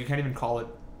like you can't even call it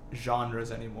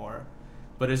genres anymore.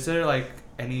 But is there like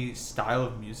any style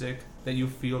of music that you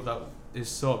feel that is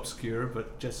so obscure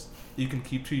but just you can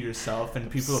keep to yourself, and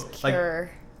people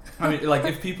like? I mean, like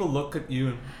if people look at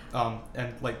you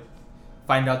and like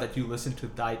find out that you listen to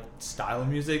that style of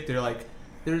music, they're like,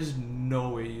 "There's no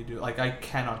way you do." Like, I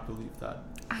cannot believe that.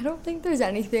 I don't think there's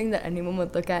anything that anyone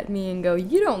would look at me and go,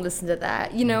 "You don't listen to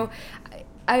that." You know,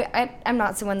 I'm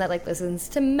not someone that like listens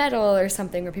to metal or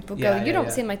something where people go, "You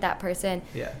don't seem like that person."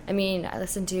 I mean, I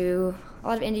listen to a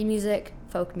lot of indie music,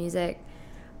 folk music,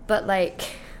 but like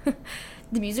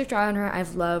the music genre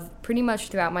I've loved pretty much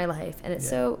throughout my life, and it's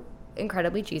so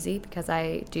incredibly cheesy because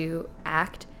I do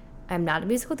act. I'm not a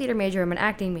musical theater major, I'm an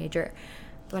acting major,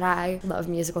 but I love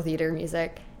musical theater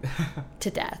music to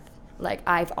death. Like,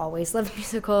 I've always loved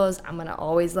musicals. I'm gonna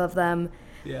always love them.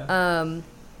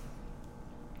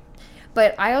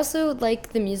 But I also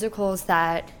like the musicals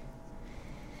that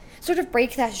sort of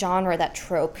break that genre, that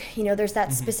trope. You know, there's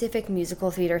that specific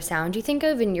musical theater sound you think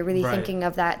of, and you're really thinking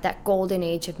of that golden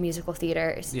age of musical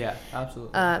theaters. Yeah,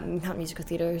 absolutely. Not musical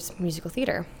theaters, musical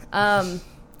theater.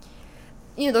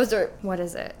 You know, those are, what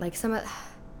is it? Like some of,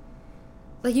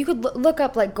 like you could look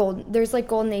up like there's like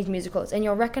golden age musicals, and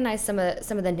you'll recognize some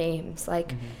of the names.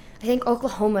 Like I think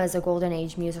Oklahoma is a golden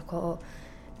age musical.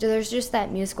 So there's just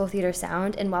that musical theater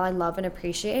sound, and while I love and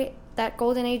appreciate that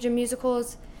golden age of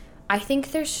musicals, I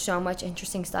think there's so much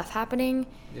interesting stuff happening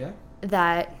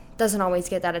that doesn't always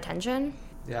get that attention.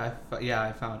 I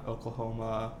found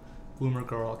Oklahoma, Bloomer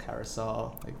Girl,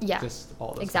 Carousel, just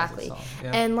all those exactly. kinds of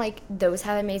songs. And like those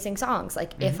have amazing songs.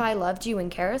 Like If I Loved You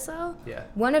and Carousel,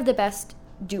 one of the best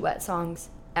duet songs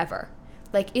ever.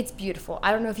 Like, it's beautiful.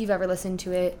 I don't know if you've ever listened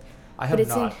to it. I have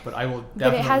not, but I will definitely.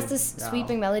 But it has this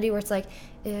sweeping melody where it's like,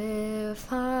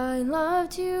 if I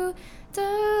loved you,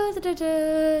 da da da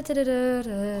da da da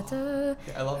da da.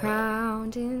 I love that.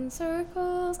 Round in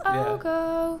circles I'll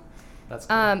go. That's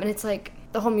cool. And it's like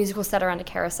the whole musical set around a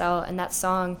carousel, and that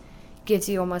song gives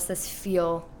you almost this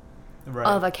feel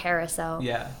of a carousel.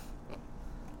 Yeah.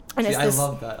 And I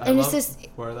love that. I love this,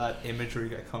 where that imagery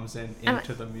that comes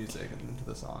into the music and into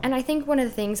the song. And I think one of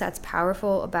the things that's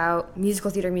powerful about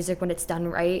musical theater music when it's done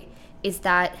right is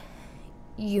that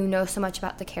you know so much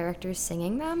about the characters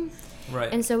singing them.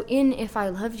 Right. And so in If I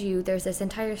Loved You, there's this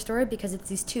entire story because it's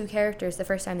these two characters, the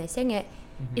first time they sing it,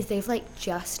 is they've like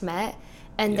just met,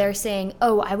 and they're saying,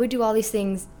 oh, I would do all these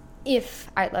things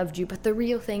if I loved you. But the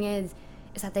real thing is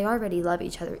that they already love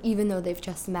each other, even though they've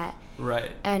just met.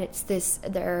 Right. And it's this,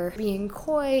 they're being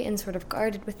coy and sort of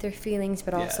guarded with their feelings,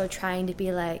 but also trying to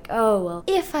be like, oh, well,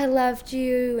 if I loved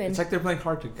you. And it's like they're playing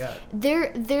hard to get.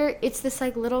 It's this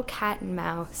like little cat and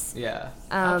mouse. Yeah,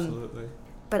 absolutely.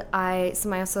 But my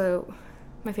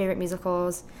favorite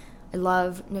musicals, I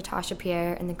love Natasha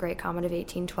Pierre and the Great Comet of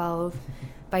 1812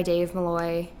 by Dave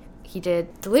Malloy. he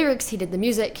did the lyrics, he did the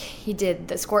music, he did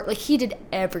the score. Like, he did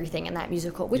everything in that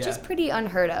musical, which is pretty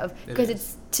unheard of, because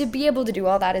it's to be able to do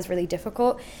all that is really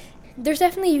difficult. There's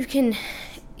definitely, you can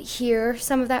hear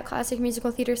some of that classic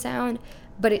musical theater sound,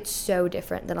 but it's so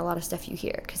different than a lot of stuff you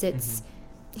hear, because it's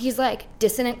he's like,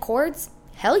 dissonant chords,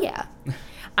 hell yeah.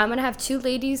 I'm gonna have two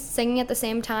ladies singing at the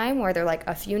same time where they're like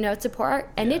a few notes apart,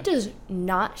 and it does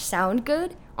not sound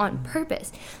good on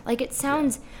purpose. Like, it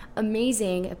sounds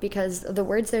amazing because the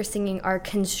words they're singing are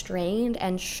constrained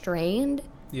and strained.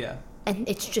 Yeah. And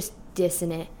it's just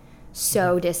dissonant.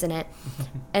 So dissonant.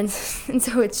 and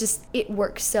so it's just, it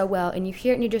works so well, and you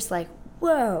hear it and you're just like,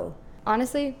 whoa.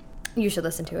 Honestly, you should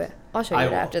listen to it. I'll show you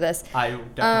it after this. I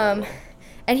definitely will.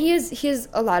 And he has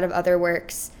a lot of other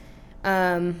works.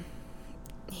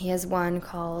 He has one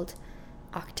called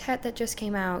Octet that just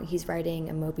came out. He's writing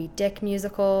a Moby Dick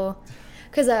musical.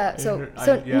 Because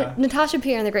Natasha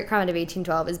Pierre and the Great Comet of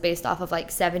 1812 is based off of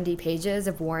like 70 pages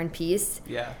of War and Peace.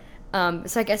 Yeah.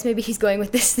 So I guess maybe he's going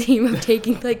with this theme of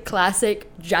taking like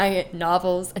classic giant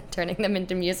novels and turning them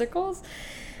into musicals.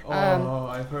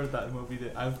 I've heard that Moby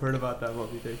Dick. I've heard about that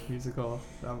Moby Dick musical.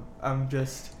 I'm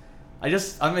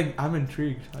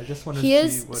intrigued. I just want to see what it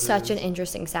is. He has such an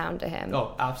interesting sound to him.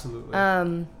 Oh, absolutely.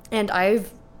 And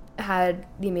I've had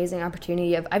the amazing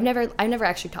opportunity of, I've never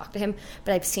actually talked to him,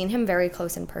 but I've seen him very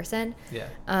close in person.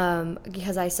 Yeah.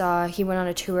 Because I saw he went on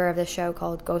a tour of this show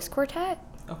called Ghost Quartet.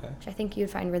 Okay. Which I think you'd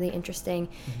find really interesting.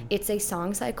 It's a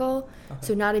song cycle,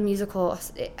 so not a musical.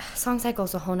 Song cycle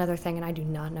is a whole other thing, and I do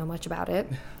not know much about it.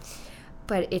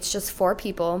 But it's just 4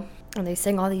 people, and they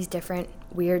sing all these different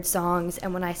weird songs.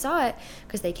 And when I saw it,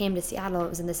 because they came to Seattle, it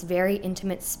was in this very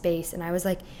intimate space, and I was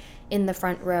like in the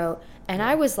front row, and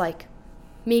I was like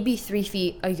maybe 3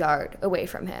 feet a yard away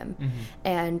from him.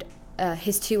 And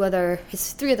his 3 other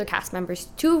cast members,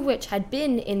 2 of which had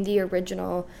been in the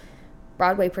original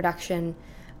Broadway production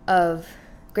of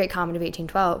Great Comet of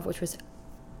 1812, which was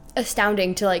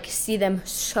astounding to like see them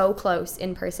so close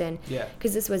in person. Yeah.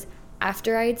 Because this was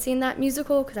after I had seen that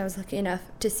musical, because I was lucky enough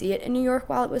to see it in New York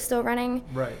while it was still running.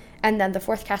 Right. And then the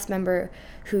 4th cast member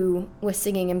who was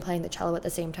singing and playing the cello at the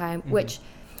same time, which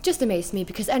just amazed me,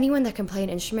 because anyone that can play an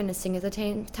instrument and sing at the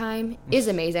same time is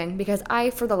amazing, because I,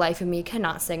 for the life of me,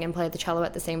 cannot sing and play the cello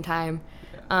at the same time.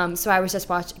 So I was just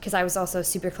watching, because I was also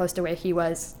super close to where he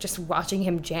was, just watching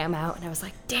him jam out, and I was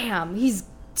like, damn, he's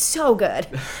so good.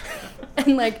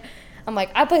 And like, I'm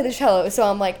like, I play the cello, so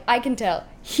I'm like, I can tell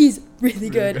he's really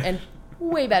good and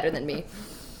way better than me.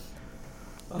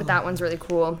 But that one's really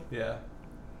cool. Yeah.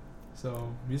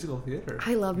 So, musical theater.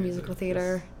 I love musical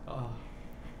theater.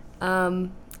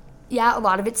 Yeah, a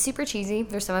lot of it's super cheesy.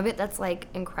 There's some of it that's like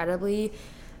incredibly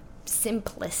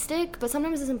simplistic, but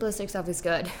sometimes the simplistic stuff is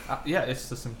good. Yeah, it's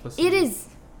the simplicity.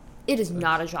 It is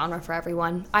not a genre for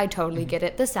everyone. I totally get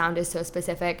it. The sound is so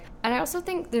specific. And I also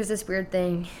think there's this weird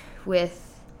thing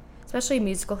with especially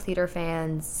musical theater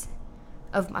fans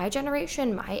of my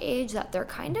generation, my age, that they're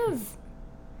kind of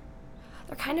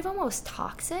almost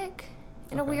toxic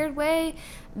in a weird way.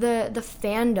 The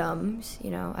fandoms,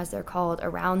 as they're called,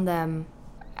 around them,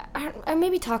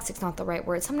 maybe toxic's not the right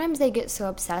word. Sometimes they get so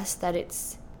obsessed that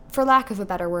it's, for lack of a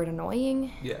better word,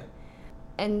 annoying. Yeah.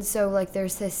 And so, like,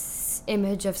 there's this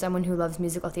image of someone who loves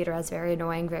musical theater as very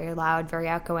annoying, very loud, very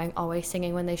outgoing, always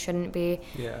singing when they shouldn't be.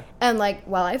 Yeah. And, like,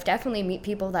 while I've definitely met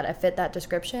people that have fit that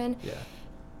description,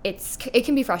 it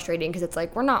can be frustrating, because it's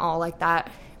like, we're not all like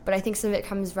that. But I think some of it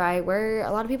comes right where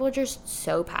a lot of people are just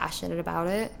so passionate about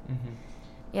it.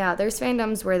 Yeah, there's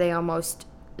fandoms where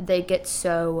they get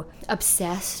so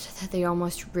obsessed that they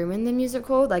almost ruin the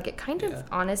musical. Like, it kind of,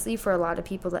 honestly, for a lot of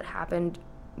people, that happened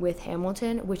with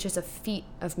Hamilton, which is a feat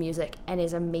of music and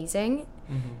is amazing.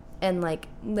 And, like,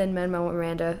 Lin-Manuel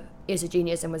Miranda is a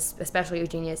genius, and was especially a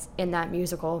genius in that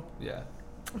musical. Yeah.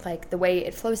 Like, the way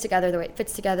it flows together, the way it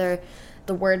fits together,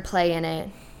 the wordplay in it,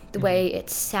 the way it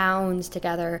sounds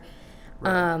together.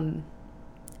 Right.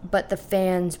 But the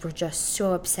fans were just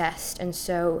so obsessed, and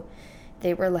so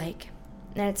they were like,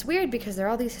 and it's weird because they're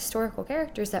all these historical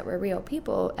characters that were real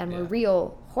people and were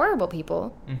real horrible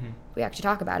people. We actually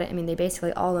talk about it. I mean, they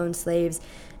basically all owned slaves,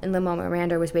 and Lin-Manuel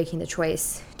Miranda was making the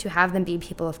choice to have them be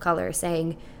people of color,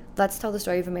 saying, let's tell the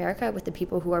story of America with the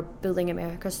people who are building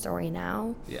America's story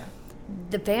now. Yeah.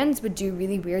 The fans would do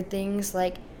really weird things,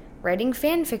 like writing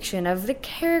fan fiction of the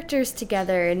characters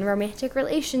together in romantic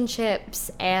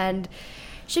relationships and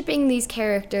shipping these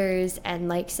characters and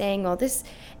like saying all this.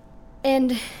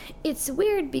 And it's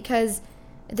weird because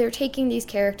they're taking these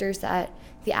characters that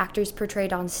the actors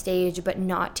portrayed on stage, but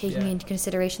not taking into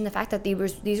consideration the fact that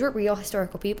these were real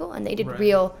historical people, and they did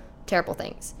real terrible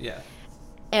things. Yeah.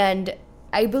 And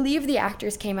I believe the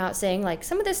actors came out saying, like,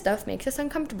 some of this stuff makes us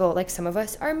uncomfortable. Like, some of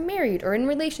us are married or in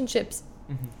relationships.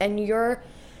 And you're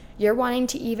wanting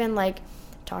to even, like,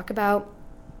 talk about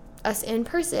us in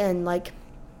person, like,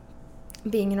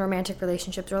 being in romantic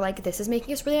relationships, or, like, this is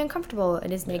making us really uncomfortable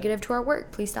and is negative to our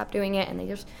work. Please stop doing it. And they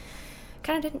just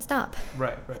kind of didn't stop.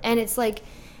 Right. And it's like,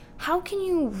 how can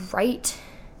you write...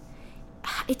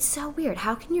 It's so weird.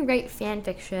 How can you write fan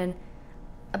fiction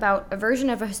about a version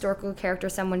of a historical character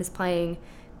someone is playing,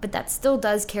 but that still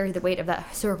does carry the weight of that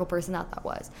historical person that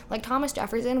was? Like, Thomas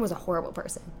Jefferson was a horrible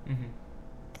person.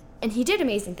 And he did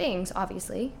amazing things,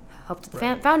 obviously. Helped with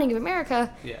the founding of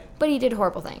America. Yeah. But he did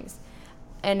horrible things.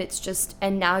 And it's just...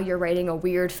 And now you're writing a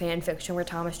weird fan fiction where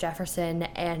Thomas Jefferson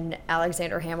and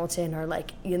Alexander Hamilton are,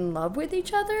 like, in love with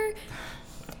each other.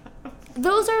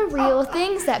 Those are real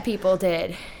things that people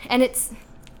did. And it's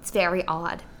very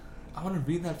odd. I want to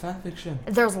read that fan fiction.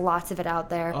 There's lots of it out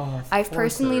there. Oh, I've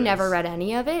personally never read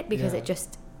any of it because it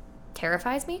just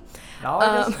terrifies me. Now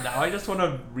I just want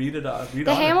to read it.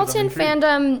 The Hamilton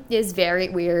fandom is very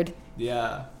weird.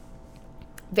 Yeah.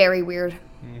 Very weird.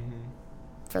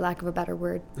 For lack of a better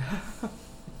word.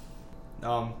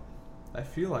 I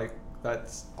feel like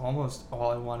that's almost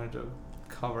all I wanted to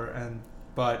cover,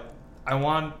 but I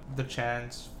want the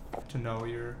chance to know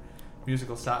your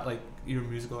musical style, like your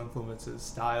musical influences,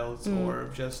 styles,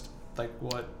 or just like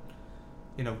what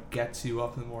gets you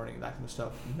up in the morning, that kind of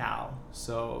stuff now.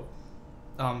 So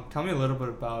tell me a little bit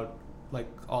about like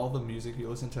all the music you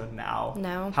listen to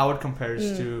now, how it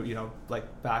compares to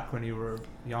like back when you were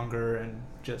younger, and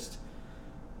just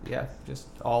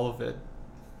all of it,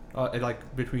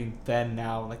 like between then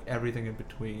now, like everything in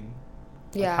between,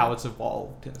 like how it's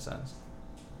evolved in a sense.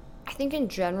 I think in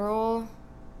general,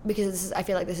 because I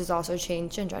feel like this has also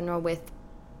changed in general with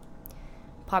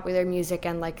popular music,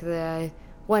 and like the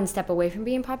one step away from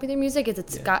being popular music is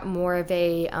it's got more of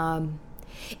a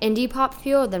indie pop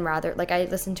feel than rather, like I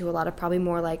listen to a lot of probably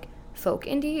more like folk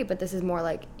indie, but this is more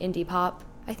like indie pop,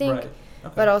 I think. Right.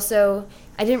 Okay. But also,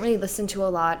 I didn't really listen to a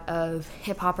lot of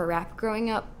hip-hop or rap growing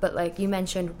up, but like you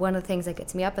mentioned, one of the things that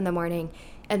gets me up in the morning,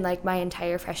 and like my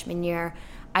entire freshman year,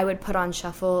 I would put on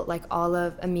shuffle like all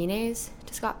of Aminé's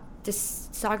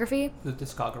discography. The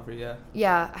discography, yeah.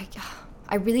 Yeah,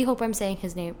 I really hope I'm saying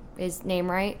his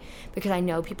name right, because I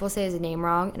know people say his name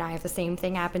wrong, and I have the same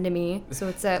thing happen to me. So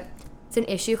it's an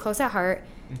issue close at heart.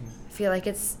 I feel like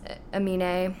it's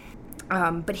Aminé.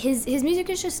 But his music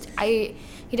is just, he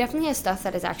definitely has stuff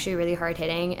that is actually really hard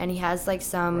hitting, and he has like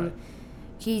some,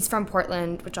 he's from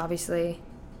Portland, which obviously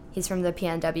he's from the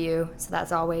PNW, so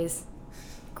that's always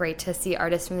great to see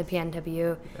artists from the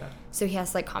PNW. Yeah. So he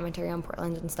has like commentary on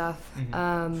Portland and stuff.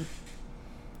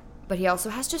 But he also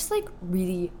has just like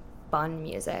really fun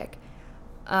music.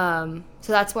 So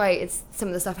that's why it's some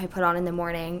of the stuff I put on in the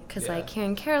morning, because like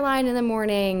hearing Caroline in the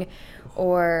morning,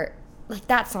 or like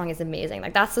that song is amazing.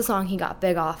 Like that's the song he got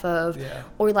big off of. Yeah.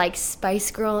 Or like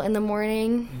Spice Girl in the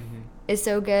morning is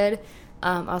so good.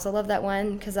 I also love that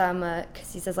one because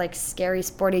he says like scary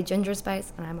sporty ginger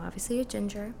spice, and I'm obviously a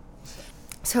ginger.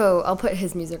 So I'll put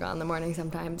his music on in the morning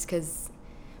sometimes,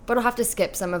 but I'll have to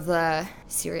skip some of the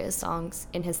serious songs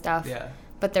in his stuff. Yeah.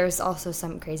 But there's also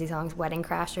some crazy songs. Wedding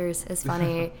Crashers is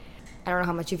funny. I don't know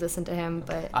how much you've listened to him,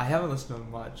 but I haven't listened to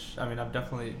him much. I mean, I've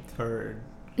definitely heard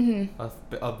a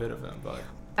bit of him, but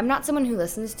I'm not someone who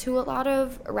listens to a lot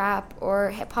of rap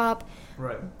or hip hop.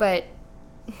 Right. But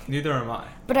neither am I.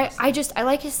 But I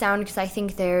like his sound because I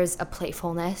think there's a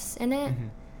playfulness in it.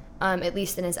 At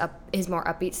least in his more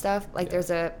upbeat stuff, like there's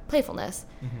a playfulness.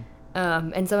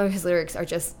 And some of his lyrics are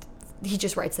he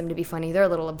just writes them to be funny. They're a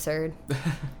little absurd.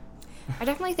 I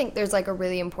definitely think there's like a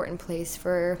really important place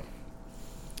for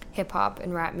hip hop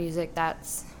and rap music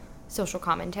that's social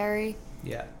commentary.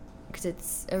 Yeah. Because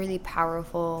it's a really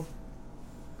powerful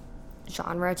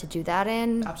genre to do that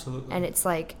in. Absolutely. And it's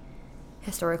like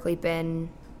historically been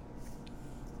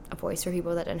a voice for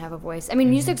people that didn't have a voice. I mean,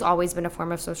 music's always been a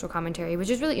form of social commentary, which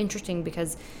is really interesting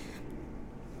because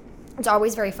it's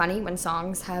always very funny when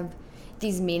songs have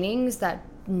these meanings that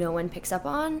no one picks up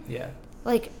on. Yeah.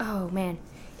 Like, oh man,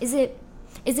 is it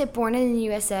Born in the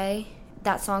USA?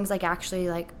 That song's like actually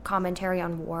like commentary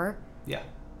on war. Yeah.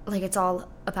 Like it's all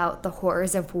about the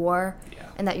horrors of war. Yeah.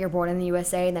 And that you're born in the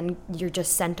USA and then you're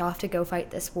just sent off to go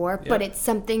fight this war. Yeah. But it's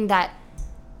something that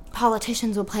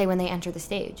politicians will play when they enter the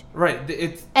stage. Right.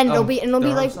 It'll be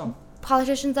like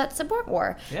politicians that support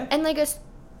war. Yeah. And like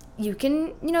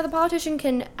the politician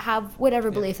can have whatever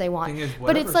belief they want.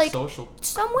 But it's like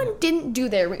someone didn't do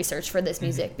their research for this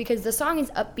music because the song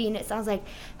is upbeat and it sounds like,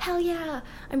 hell yeah,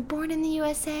 I'm born in the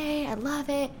USA, I love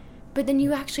it. But then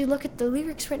you actually look at the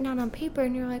lyrics written out on paper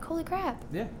and you're like, holy crap.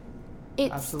 Yeah.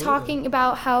 It's Absolutely. talking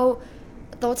about how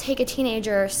they'll take a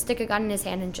teenager, stick a gun in his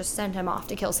hand, and just send him off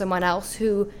to kill someone else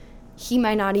who he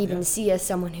might not even see as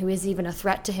someone who is even a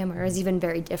threat to him or is even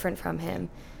very different from him.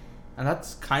 And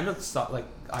that's kind of like,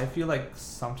 I feel like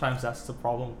sometimes that's the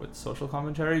problem with social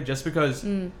commentary, just because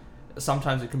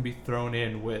sometimes it can be thrown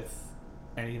in with,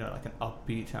 and like an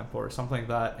upbeat tempo or something like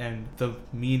that, and the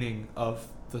meaning of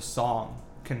the song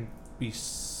can be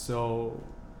so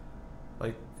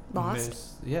like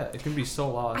Lost. It can be so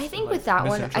lost. I think and, with that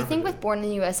one, I think misinterpreted. with Born in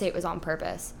the USA, it was on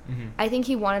purpose. Mm-hmm. I think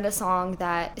he wanted a song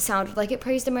that sounded like it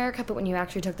praised America, but when you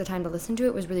actually took the time to listen to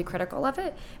it, was really critical of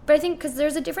it. But I think because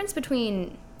there's a difference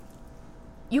between,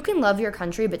 you can love your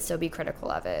country but still be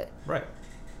critical of it. Right.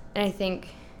 And I think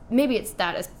maybe it's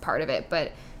that as part of it,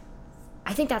 but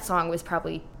I think that song was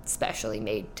probably specially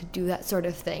made to do that sort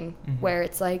of thing, where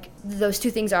it's like those two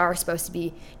things are supposed to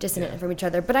be dissonant from each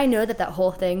other. But I know that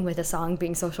whole thing with a song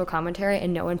being social commentary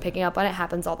and no one picking up on it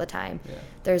happens all the time. Yeah.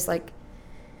 There's like,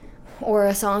 or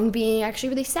a song being actually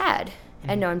really sad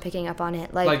and no one picking up on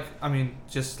it. Like, I mean,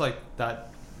 just like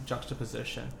that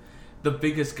juxtaposition. The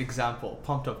biggest example,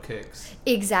 Pumped Up Kicks.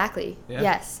 Exactly. Yeah.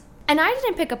 Yes. And I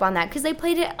didn't pick up on that because they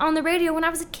played it on the radio when I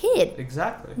was a kid.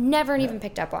 Exactly. Never even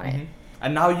picked up on it.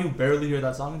 And now you barely hear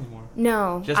that song anymore.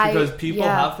 No. Just because people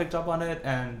have picked up on it,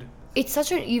 and it's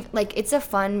such it's a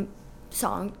fun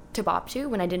song to bop to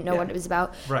when I didn't know what it was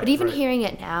about. Right, but even hearing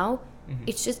it now,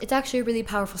 it's actually a really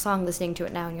powerful song listening to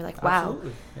it now, and you're like, wow.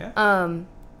 Absolutely. Yeah.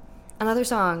 Another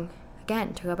song,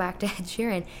 again, to go back to Ed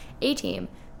Sheeran, A-Team.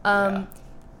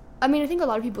 I mean, I think a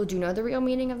lot of people do know the real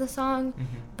meaning of the song,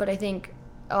 but I think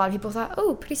a lot of people thought,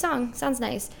 oh, pretty song, sounds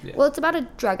nice. Yeah. Well, it's about a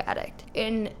drug addict,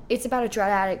 and it's about a drug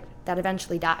addict that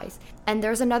eventually dies. And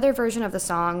there's another version of the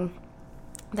song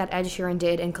that Ed Sheeran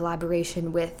did in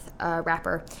collaboration with a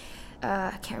rapper.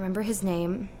 I can't remember his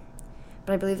name,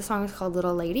 but I believe the song is called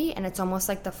Little Lady, and it's almost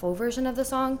like the full version of the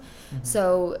song.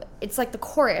 So it's like the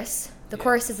chorus. The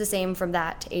chorus is the same from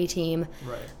that to A-Team.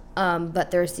 Right.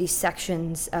 But there's these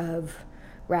sections of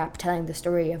rap telling the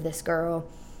story of this girl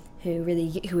who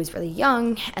was really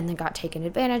young and then got taken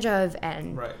advantage of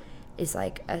and is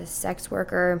like a sex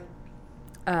worker.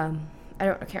 I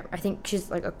think she's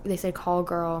like they said call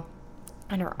girl,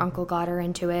 and her uncle got her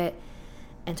into it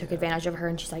and took advantage of her,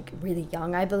 and she's like really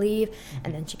young, I believe,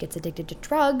 and then she gets addicted to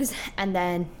drugs, and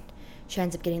then she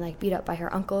ends up getting like beat up by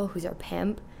her uncle, who's her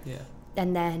pimp. Yeah.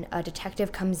 And then a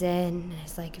detective comes in and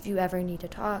is like, if you ever need to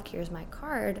talk, here's my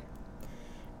card.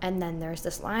 And then there's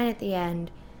this line at the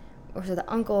end where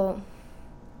the uncle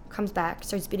comes back,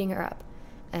 starts beating her up,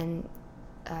 and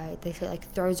they say like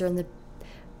throws her in the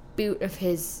boot of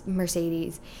his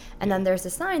Mercedes. And then there's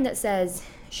this line that says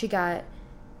she dies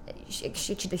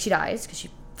because she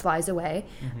flies away,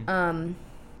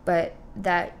 but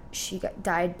that she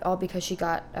died all because she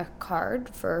got a card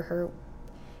for her,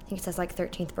 I think it says like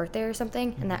 13th birthday or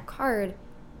something, and that card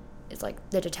is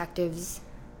like the detective's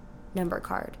number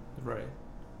card. Right.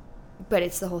 But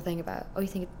it's the whole thing about, you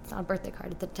think it's not a birthday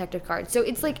card, it's the detective card. So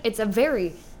it's like, it's a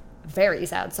very, very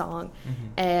sad song.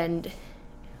 And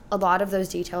a lot of those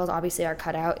details obviously are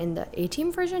cut out in the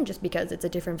A-Team version just because it's a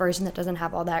different version that doesn't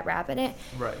have all that rap in it.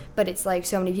 Right. But it's like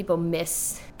so many people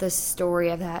miss the story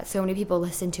of that. So many people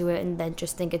listen to it and then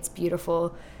just think it's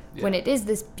beautiful when it is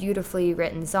this beautifully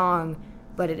written song,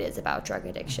 but it is about drug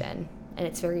addiction. And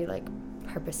it's very like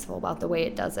purposeful about the way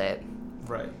it does it.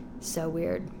 Right. So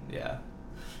weird. Yeah.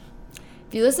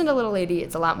 If you listen to Little Lady,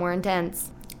 it's a lot more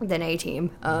intense than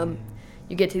A-Team.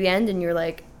 You get to the end and you're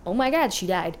like, oh my God, she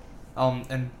died.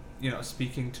 And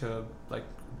speaking to like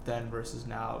then versus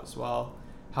now as well,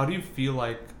 how do you feel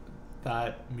like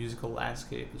that musical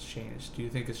landscape has changed? Do you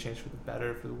think it's changed for the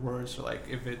better, for the worse, or like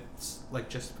if it's like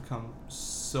just become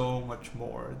so much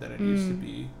more than it used to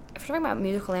be? If we're talking about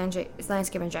musical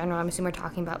landscape in general, I'm assuming we're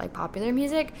talking about like popular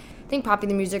music. I think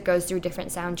popular music goes through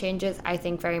different sound changes. I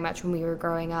think very much when we were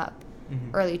growing up,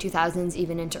 early 2000s,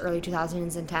 even into early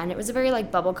 2010, it was a very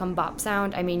like bubblegum bop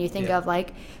sound. I mean, you think of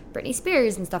like Britney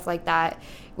Spears and stuff like that,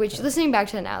 which listening back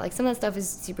to it now, like some of that stuff is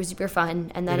super, super fun.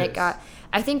 And then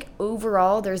I think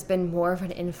overall there's been more of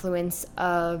an influence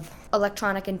of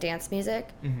electronic and dance music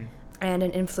and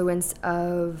an influence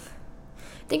of,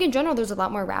 I think in general there's a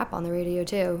lot more rap on the radio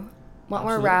too. A lot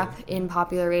more rap in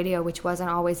popular radio, which wasn't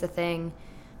always a thing.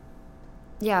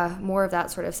 Yeah, more of that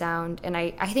sort of sound. And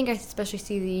I think I especially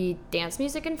see the dance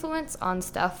music influence on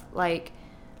stuff like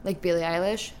Billie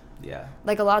Eilish. Yeah.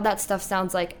 Like a lot of that stuff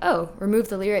sounds like, remove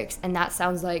the lyrics, and that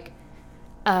sounds like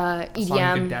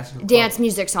EDM dance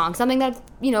music song. Something that,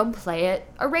 play at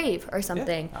a rave or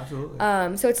something. Yeah,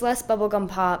 absolutely. So it's less bubblegum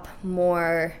pop,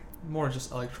 more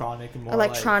just electronic and more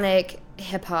electronic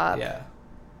hip hop. Yeah.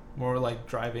 More like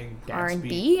driving dance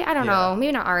R&B? I don't know.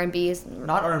 Maybe not R&B.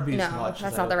 Not R&B no, as much.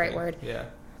 that's not the right word. Yeah.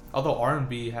 Although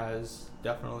R&B has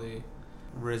definitely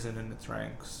risen in its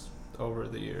ranks over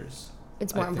the years.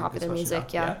 It's more popular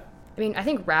music, yeah. I mean, I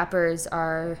think rappers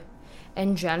are,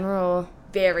 in general,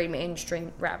 very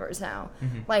mainstream rappers now.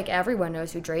 Mm-hmm. Like, everyone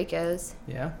knows who Drake is.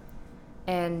 Yeah.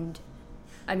 And,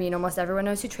 I mean, almost everyone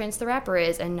knows who Chance the Rapper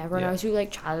is, and everyone knows who,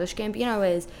 like, Childish Gambino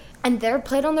is. And they're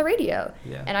played on the radio.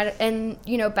 Yeah. And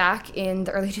you know, back in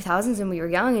the early 2000s when we were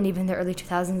young, and even the early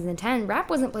 2010, rap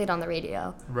wasn't played on the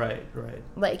radio. Right.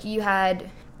 Like, you had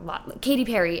like Katy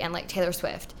Perry and like Taylor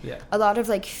Swift. Yeah. A lot of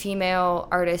like female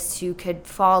artists who could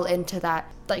fall into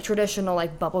that like traditional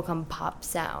like bubblegum pop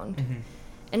sound. Mm-hmm.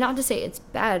 And not to say it's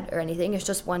bad or anything, it's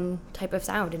just one type of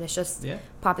sound, and it's just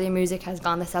popular music has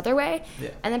gone this other way,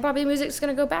 and then popular music's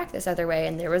going to go back this other way,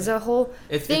 and there was a whole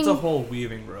thing. It's a whole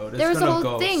weaving road. There was a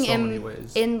whole thing many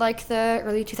ways. In like the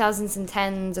early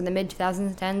 2010s and the mid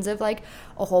 2010s of like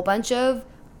a whole bunch of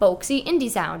folksy indie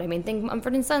sound. I mean, think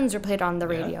Mumford & Sons were played on the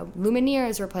radio.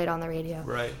 Lumineers were played on the radio.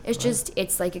 Right.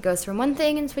 It's like it goes from one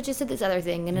thing and switches to this other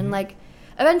thing, and then like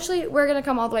eventually we're going to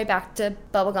come all the way back to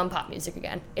bubblegum pop music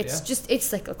again. It's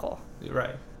cyclical.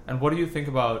 Right. And what do you think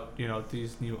about,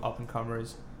 these new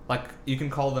up-and-comers? Like, you can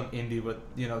call them indie, but,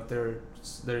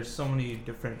 there's so many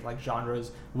different, like,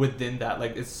 genres within that.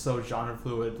 Like, it's so genre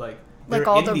fluid. Like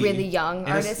all the really young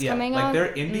artists coming up? Like,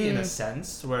 they're indie in a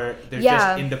sense where they're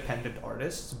just independent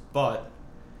artists, but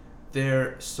there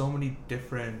are so many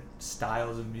different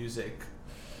styles of music.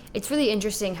 It's really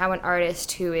interesting how an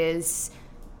artist who is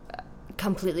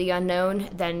completely unknown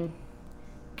then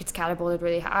gets catapulted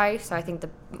really high. So I think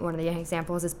one of the young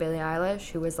examples is Billie Eilish,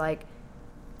 who was like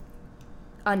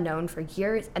unknown for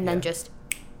years and then just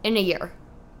in a year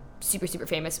super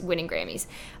famous, winning Grammys.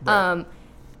 Right.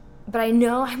 But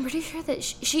I'm pretty sure that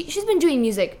she's been doing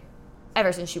music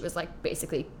ever since she was like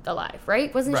basically alive,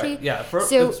 right? Wasn't she? Yeah,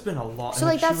 it's been a long. So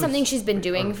like that's something she's been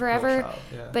doing forever.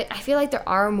 But I feel like there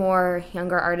are more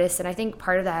younger artists, and I think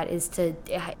part of that is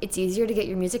it's easier to get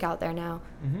your music out there now.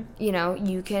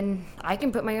 Mm-hmm. I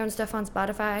can put my own stuff on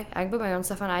Spotify. I can put my own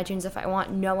stuff on iTunes if I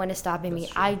want. No one is stopping me.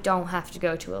 True. I don't have to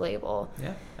go to a label.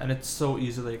 Yeah, and it's so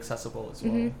easily accessible as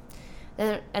well.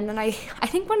 Mm-hmm. And then I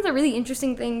think one of the really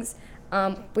interesting things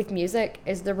with music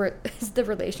is the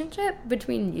relationship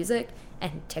between music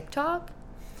and TikTok.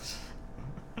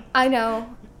 I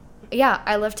know. Yeah,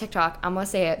 I love TikTok. I'm going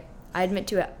to say it. I admit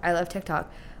to it. I love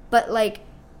TikTok. But, like,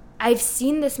 I've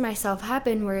seen this myself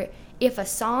happen where if a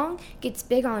song gets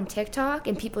big on TikTok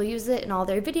and people use it in all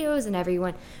their videos and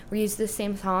everyone reuse the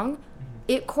same song,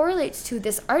 it correlates to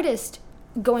this artist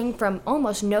going from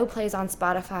almost no plays on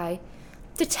Spotify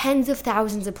to tens of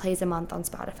thousands of plays a month on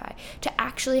Spotify, to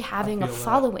actually having a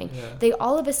following. They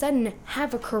all of a sudden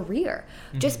have a career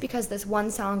just because this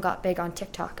one song got big on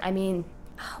TikTok. I mean,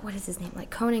 what is his name? Like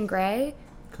Conan Gray?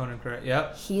 Conan Gray,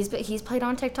 yeah. He's played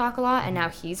on TikTok a lot, and now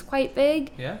he's quite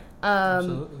big. Yeah,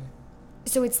 absolutely.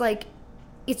 So it's like,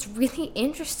 it's really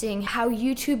interesting how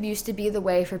YouTube used to be the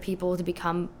way for people to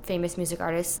become famous music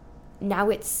artists. Now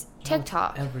it's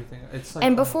TikTok. Everything. It's like,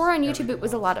 and before on YouTube it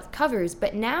was a lot of covers,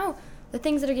 but now the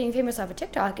things that are getting famous off of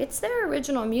TikTok, it's their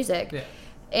original music. Yeah.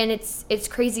 And it's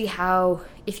crazy how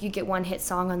if you get one hit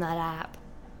song on that app,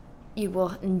 you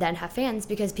will then have fans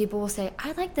because people will say,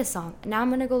 I like this song. Now I'm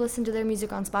going to go listen to their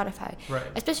music on Spotify. Right.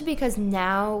 Especially because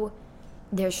now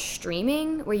there's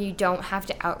streaming where you don't have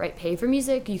to outright pay for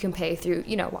music. You can pay through,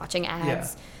 watching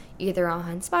ads either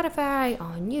on Spotify,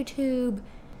 on YouTube.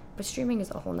 But streaming is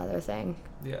a whole nother thing.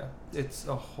 Yeah, it's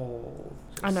a whole...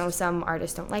 I know some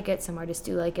artists don't like it, some artists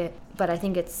do like it, but I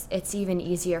think it's even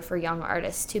easier for young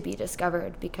artists to be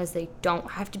discovered because they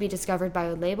don't have to be discovered by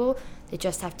a label, they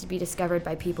just have to be discovered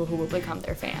by people who will become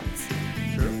their fans.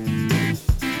 True.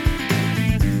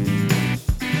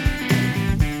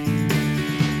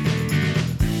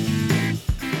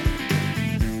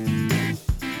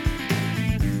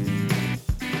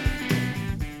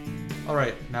 All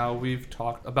right, now we've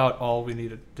talked about all we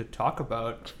needed to talk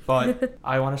about, but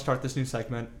I want to start this new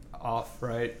segment off,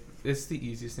 right? It's the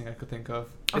easiest thing I could think of.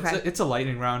 Okay. It's a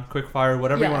lightning round, quick fire,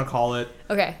 whatever you want to call it.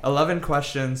 Okay. 11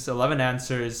 questions, 11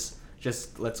 answers.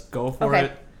 Just let's go for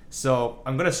it. So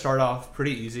I'm going to start off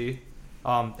pretty easy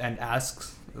and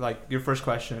ask like your first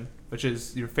question, which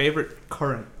is your favorite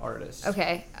current artist.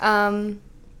 Okay. I'll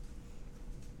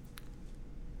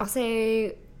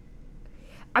say...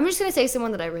 I'm just going to say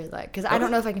someone that I really like, because I don't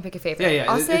know if I can pick a favorite.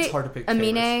 Yeah, I'll say it's hard to pick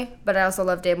Amine, favorites. But I also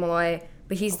love Dave Malloy.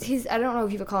 But he's I don't know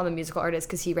if you could call him a musical artist,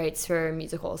 because he writes for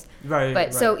musicals.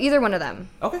 Right. So either one of them.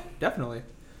 Okay, definitely.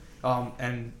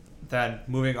 And then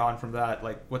moving on from that,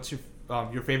 like, what's your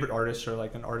your favorite artist or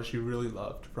like an artist you really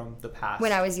loved from the past?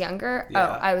 When I was younger,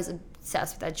 I was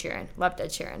obsessed with Ed Sheeran. Loved Ed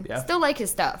Sheeran. Yeah. Still like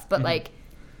his stuff, but like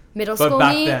middle school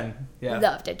back me, then,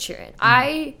 loved Ed Sheeran.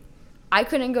 I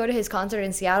couldn't go to his concert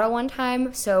in Seattle one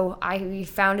time, so I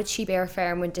found a cheap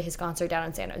airfare and went to his concert down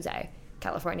in San Jose,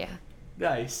 California.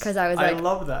 Nice. Because I was like, I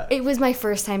love that. It was my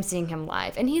first time seeing him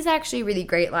live, and he's actually really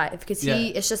great live because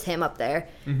it's just him up there.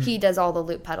 He does all the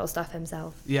loop pedal stuff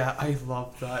himself. Yeah, I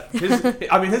love that.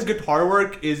 His guitar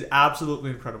work is absolutely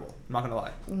incredible. I'm not gonna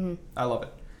lie. I love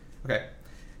it. Okay,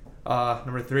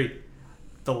 number 3,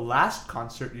 the last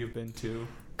concert you've been to.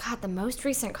 God, the most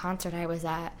recent concert I was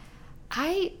at,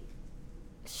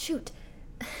 shoot.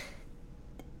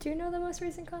 Do you know the most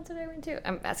recent concert I went to?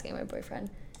 I'm asking my boyfriend.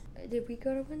 Did we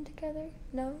go to one together?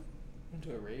 No? Went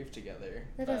to a rave together.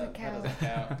 That doesn't count. That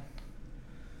doesn't count.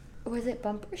 Was it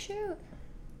Bumper Shoot?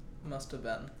 Must have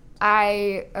been.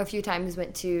 I, a few times,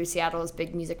 went to Seattle's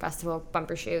big music festival,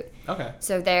 Bumper Shoot. Okay.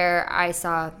 So there I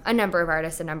saw a number of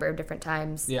artists a number of different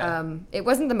times. Yeah. It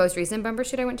wasn't the most recent Bumper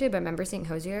Shoot I went to, but I remember seeing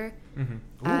Hosier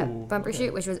at Bumper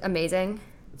Shoot, which was amazing.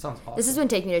 That sounds awesome. This is when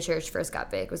Take Me to Church first got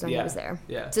big, was when he was there.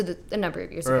 Yeah. So a number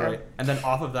of years ago. Right. And then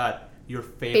off of that, your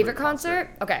favorite concert?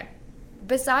 Okay.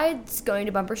 Besides going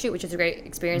to Bumper Shoot, which is a great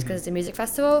experience because it's a music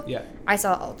festival, I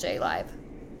saw Alt J live.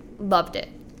 Loved it.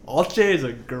 Alt J is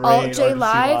a great Alt J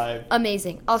live.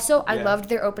 Amazing. Also, I loved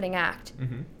their opening act.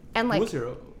 And like, who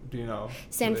was do you know?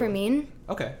 San Fermin.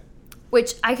 Okay.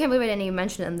 Which I can't believe I didn't even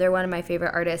mention them. They're one of my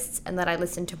favorite artists and that I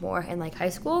listened to more in like high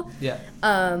school. Yeah.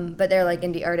 But they're like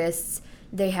indie artists.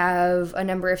 They have a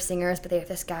number of singers, but they have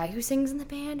this guy who sings in the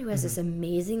band who has this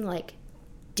amazing like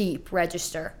deep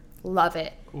register. Love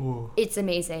it. Ooh. It's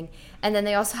amazing. And then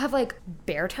they also have like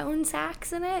baritone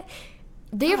sax in it.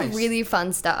 They have really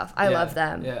fun stuff. I love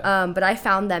them. Yeah. But I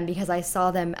found them because I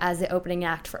saw them as the opening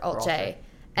act for Alt J.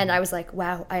 And I was like,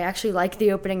 wow, I actually like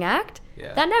the opening act.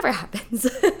 Yeah. That never happens.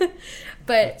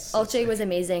 But Alt J was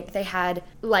amazing. They had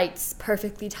lights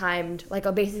perfectly timed, like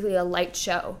basically a light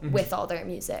show with all their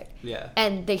music. Yeah.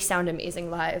 And they sound amazing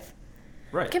live.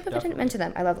 Right. I can't believe I didn't mention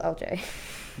them. I love Alt J.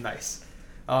 Nice.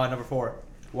 Number 4.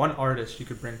 One artist you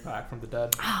could bring back from the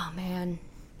dead. Oh, man.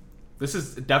 This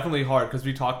is definitely hard because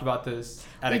we talked about this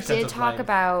at extensive length. We did talk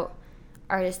about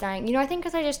artists dying. You know, I think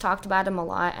because I just talked about him a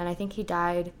lot, and I think he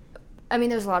died. I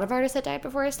mean, there's a lot of artists that died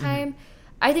before his time.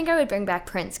 I think I would bring back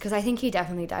Prince because I think he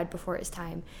definitely died before his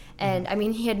time. And, I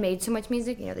mean, he had made so much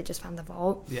music. You know, they just found the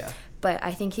vault. Yeah. But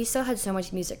I think he still had so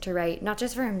much music to write, not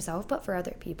just for himself, but for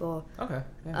other people. Okay.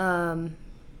 Yeah.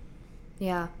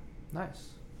 Yeah. Nice.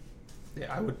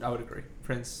 Yeah, I would agree.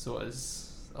 Prince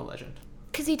was a legend.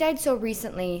 Because he died so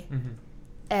recently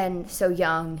and so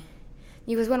young.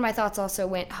 Because one of my thoughts also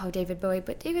went, David Bowie.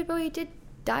 But David Bowie did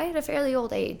die at a fairly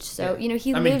old age. So, you know,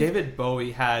 he lived... I mean, David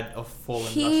Bowie had a full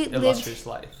illustrious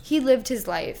life. He lived his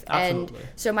life. Absolutely. And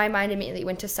so my mind immediately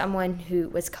went to someone who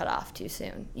was cut off too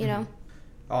soon, you know?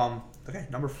 Okay,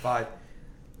 number 5.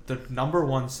 The number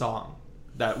 1 song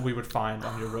that we would find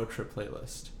on your road trip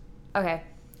playlist. Okay.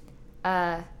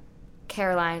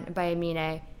 Caroline by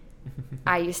Amine.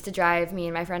 I used to drive me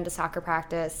and my friend to soccer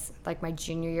practice like my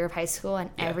junior year of high school, and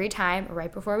every time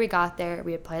right before we got there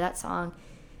we would play that song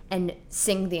and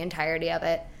sing the entirety of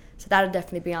it. So that would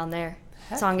definitely be on there.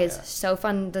 The song is so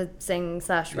fun to sing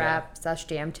 / rap /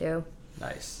 jam to.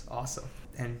 Nice. Awesome.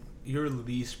 And your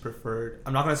least preferred,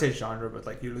 I'm not going to say genre, but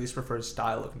like your least preferred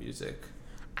style of music?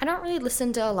 I don't really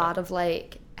listen to a lot of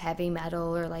like heavy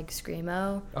metal or like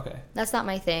screamo. Okay. That's not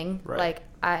my thing. Right. Like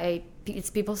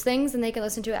it's people's things and they can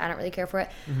listen to it. I don't really care for it.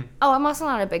 Oh, I'm also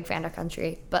not a big fan of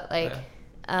country, but like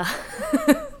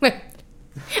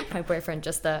my boyfriend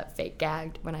just fake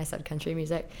gagged when I said country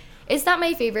music. It's not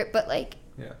my favorite, but like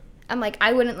I'm like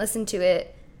I wouldn't listen to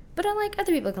it, but I'm like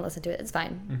other people can listen to it. It's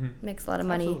fine. Makes a lot of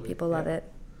money. Absolutely. People love it.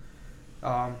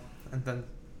 And then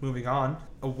moving on,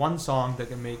 one song that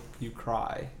can make you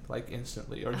cry like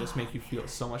instantly or just make you feel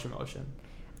so much emotion.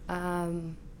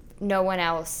 No One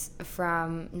Else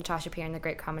from Natasha Peer and the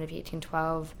Great Comet of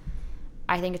 1812.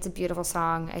 I think it's a beautiful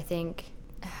song. I think,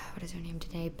 what is her name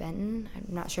today? Benton? I'm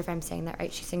not sure if I'm saying that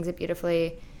right. She sings it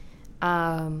beautifully. But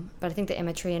I think the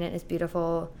imagery in it is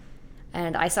beautiful.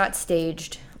 And I saw it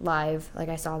staged live. Like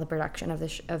I saw the production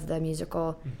of the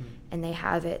musical. And they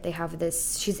have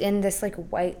this, she's in this like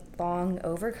white long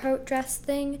overcoat dress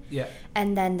thing. Yeah.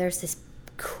 And then there's this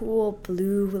cool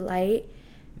blue light.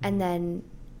 And then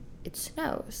it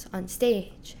snows on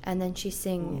stage, and then she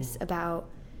sings about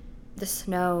the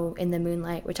snow in the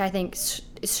moonlight, which I think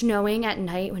snowing at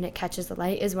night when it catches the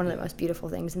light is one of the most beautiful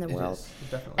things in the world.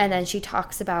 And then she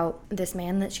talks about this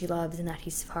man that she loves and that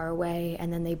he's far away,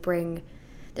 and then they bring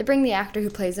they bring the actor who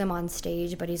plays him on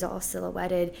stage, but he's all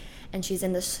silhouetted, and she's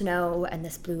in the snow and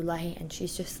this blue light, and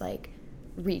she's just like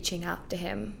reaching out to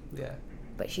him. Yeah.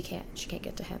 But she can't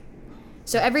get to him.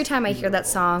 So every time I hear that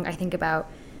song, I think about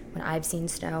when I've seen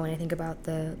Snow, and I think about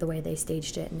the way they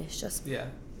staged it, and it's just... Yeah.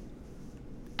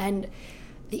 And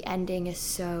the ending is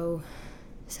so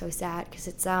sad, because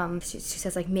it's, she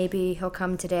says, like, maybe he'll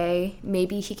come today,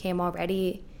 maybe he came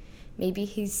already, maybe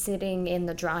he's sitting in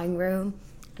the drawing room,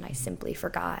 and I simply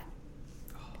forgot.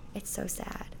 It's so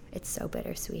sad. It's so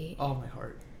bittersweet. Oh, my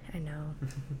heart. I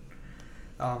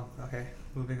know. Okay,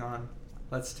 moving on.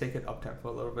 Let's take it up-tempo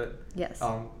a little bit. Yes.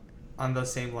 On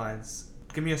those same lines,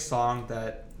 give me a song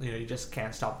that, you know, you just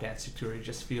can't stop dancing to, or you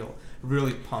just feel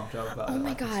really pumped up about. Oh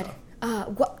my God.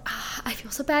 I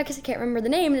feel so bad because I can't remember the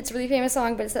name, and it's a really famous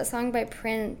song, but it's that song by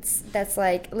Prince that's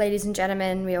like, ladies and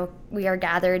gentlemen, we are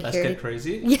gathered Let's here. Get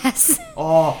Crazy? Yes.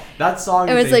 Oh, that song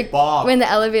it is was a like bop. when the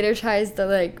elevator tries to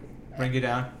like... Bring you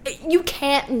down? You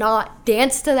can't not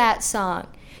dance to that song.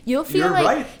 You'll feel You're like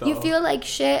right, though. you feel like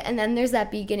shit, and then there's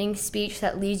that beginning speech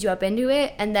that leads you up into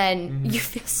it, and then you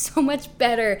feel so much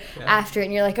better after it,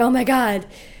 and you're like, oh my God,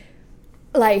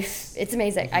 life, it's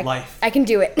amazing. Life. I can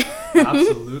do it.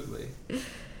 Absolutely.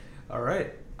 All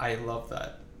right, I love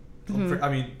that.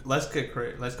 I mean, Let's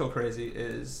Go Crazy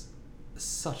is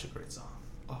such a great song.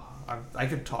 Oh, I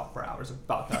could talk for hours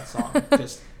about that song.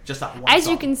 just that one As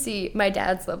song. you can see, my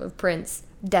dad's love of Prince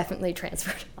definitely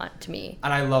transferred onto me.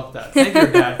 And I love that. Thank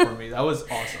your dad for me. That was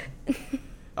awesome.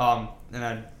 And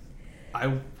then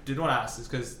I did want to ask this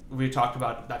because we talked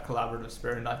about that collaborative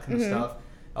spirit and that kind of stuff.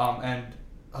 And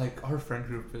like our friend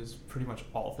group is pretty much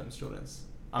all film students.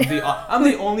 I'm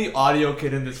the only audio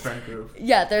kid in this friend group.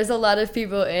 Yeah, there's a lot of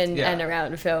people in and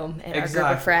around film in our group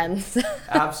of friends.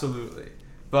 Absolutely.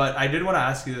 But I did want to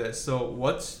ask you this. So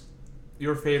what's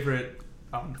your favorite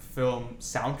film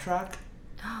soundtrack?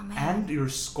 Oh, man. And your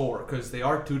score, because they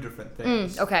are two different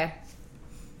things. Okay.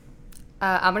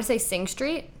 I'm going to say Sing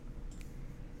Street.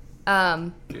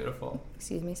 Beautiful.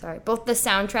 Excuse me, sorry. Both the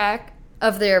soundtrack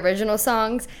of the original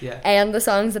songs and the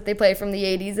songs that they play from the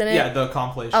 80s in it. Yeah, the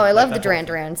compilation. Oh, I love the Duran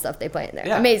Duran stuff they play in there.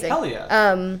 Yeah, amazing. Hell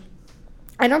yeah.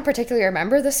 I don't particularly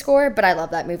remember the score, but I love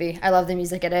that movie. I love the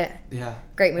music in it. Yeah.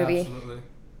 Great movie. Absolutely.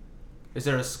 Is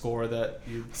there a score that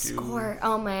you do? Score?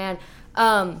 Oh, man.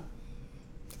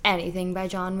 Anything by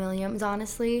John Williams,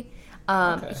 honestly.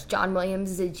 John Williams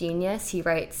is a genius. He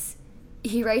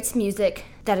writes music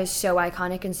that is so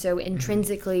iconic and so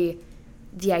intrinsically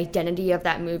the identity of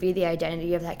that movie, the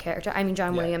identity of that character. I mean,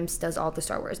 John Williams does all the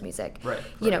Star Wars music. Right.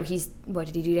 You know, what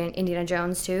did he do? Indiana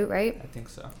Jones too, right? I think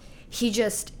so.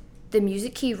 The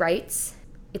music he writes,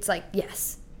 it's like,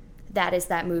 yes, that is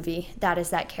that movie. That is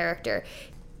that character.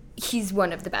 He's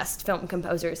one of the best film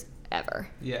composers ever.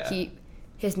 Yeah.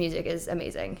 His music is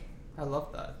amazing. I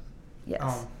love that. Yes.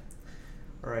 All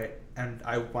right. And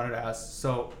I wanted to ask,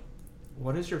 so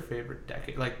what is your favorite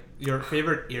decade? Like, your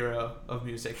favorite era of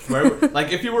music? Where,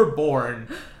 like, if you were born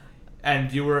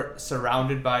and you were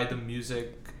surrounded by the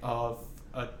music of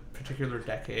a particular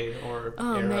decade or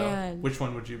era, man. which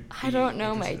one would you be I don't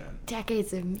know my interested in?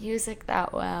 decades of music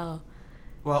that well.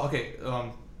 Well, okay,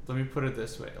 let me put it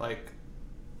this way. Like,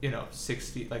 you know,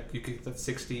 60, like you get the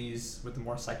 60s with the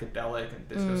more psychedelic and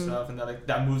disco stuff, and then like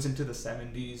that moves into the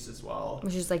 70s as well.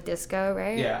 Which is like disco,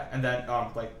 right? Yeah, and then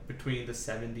like between the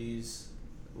 70s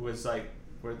was like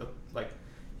where the like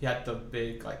you had the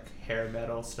big like hair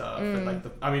metal stuff and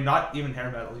like not even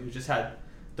hair metal, you just had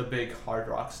the big hard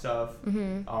rock stuff.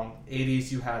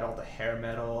 80s you had all the hair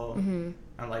metal and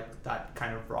like that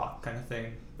kind of rock kind of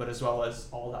thing, but as well as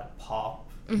all that pop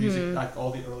music, like all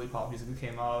the early pop music that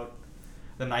came out.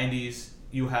 The 90s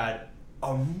you had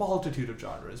a multitude of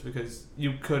genres because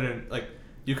you couldn't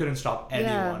stop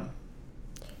anyone.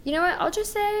 You know what? I'll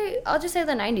just say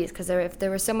the 90s because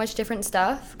there was so much different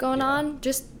stuff going on,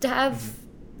 just to have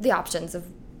the options of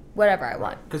whatever I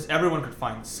want. Because everyone could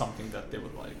find something that they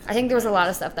would like. I think there was a lot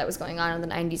of stuff that was going on in the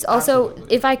 90s. Also,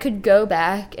 Absolutely. if I could go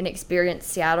back and experience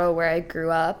Seattle where I grew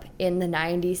up in the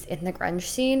 90s in the grunge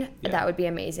scene, that would be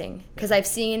amazing. Because I've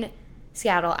seen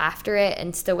Seattle after it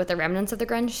and still with the remnants of the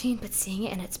grunge scene, but seeing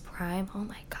it in its prime, oh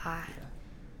my God.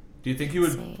 Do you think you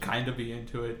would kind of be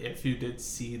into it if you did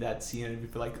see that scene and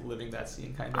you'd be like living that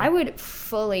scene kind of? I would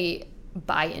fully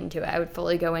buy into it. I would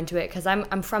fully go into it because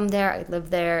I'm from there. I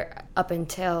lived there up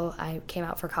until I came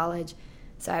out for college.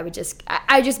 So I would just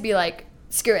be like,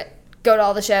 screw it. Go to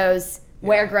all the shows,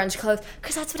 wear grunge clothes,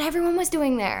 because that's what everyone was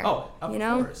doing there. Oh, of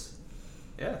course.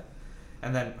 Yeah.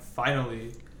 And then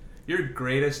finally, your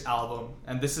greatest album,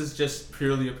 and this is just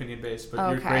purely opinion based, but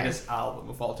your greatest album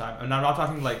of all time. And I'm not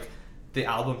talking like the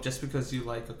album just because you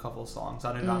like a couple songs.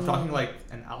 I don't know. I'm talking like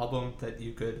an album that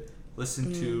you could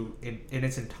listen to in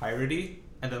its entirety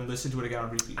and then listen to it again on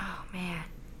repeat. Oh man.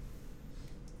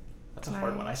 That's a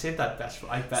hard one. I saved that best for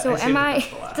So saved the best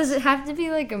for last. does it have to be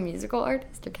like a musical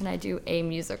artist, or can I do a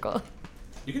musical?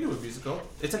 You can do a musical.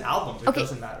 It's an album. It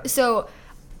doesn't matter. So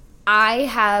I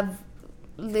have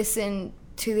listened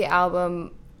to the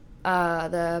album,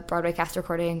 the Broadway cast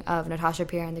recording of Natasha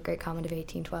Pierre and the Great Comet of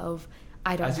 1812.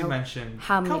 I don't know. As you mentioned,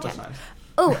 how many countless times.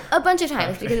 Oh, a bunch of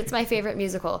times because it's my favorite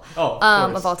musical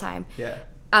of all time. Yeah.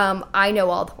 I know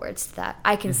all the words to that.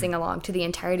 I can sing along to the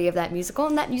entirety of that musical,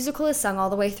 and that musical is sung all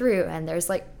the way through, and there's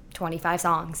like 25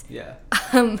 songs. Yeah.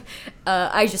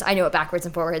 I know it backwards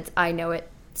and forwards. I know it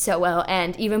so well,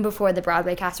 and even before the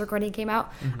Broadway cast recording came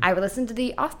out, I would listen to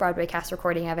the off-Broadway cast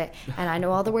recording of it, and I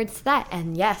know all the words to that.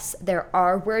 And yes, there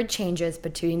are word changes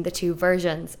between the two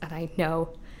versions, and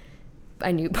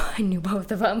I knew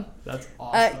both of them. That's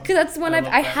awesome. Because that's one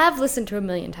I have listened to a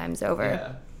million times over.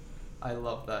 Yeah, I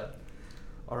love that.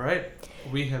 All right,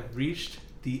 we have reached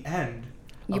the end.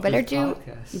 You better do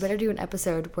an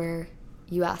episode where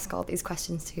you ask all these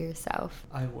questions to yourself.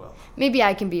 I will. Maybe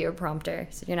I can be your prompter,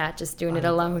 so you're not just doing it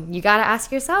alone. You gotta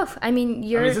ask yourself.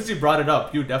 Since you brought it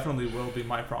up, you definitely will be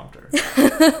my prompter.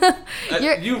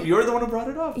 You're the one who brought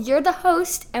it up. You're the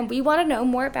host, and we want to know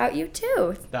more about you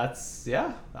too.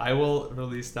 I will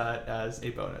release that as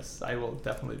a bonus. I will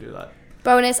definitely do that.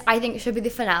 Bonus, I think it should be the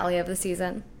finale of the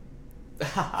season.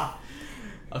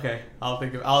 Okay,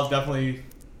 I'll definitely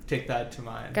take that to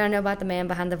mind. Gotta know about the man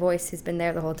behind the voice who's been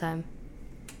there the whole time.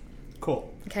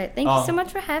 Cool. Okay, thank you so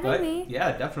much for having me.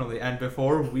 Yeah, definitely. And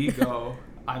before we go,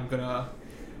 I'm gonna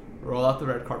roll out the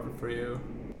red carpet for you.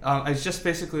 It's just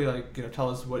basically tell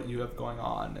us what you have going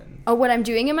on and what I'm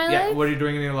doing in my life? Yeah, what are you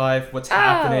doing in your life? What's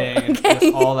happening? Okay. And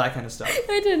just all that kind of stuff.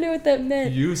 I didn't know what that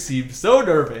meant. You seem so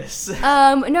nervous.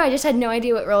 No, I just had no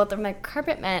idea what roll out the red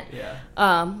carpet meant. Yeah.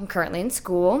 I'm currently in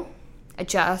school. I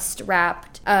just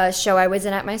wrapped a show I was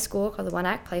in at my school called the One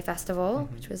Act Play Festival,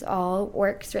 which was all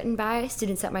works written by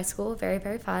students at my school. Very,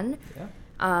 very fun.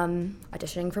 Yeah.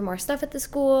 Auditioning for more stuff at the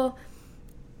school.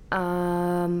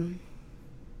 I'm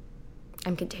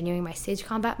continuing my stage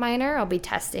combat minor. I'll be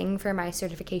testing for my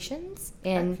certifications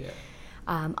in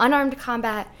unarmed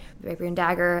combat, rapier and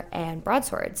dagger, and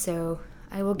broadsword. So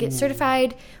I will get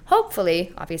certified,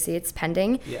 hopefully, obviously it's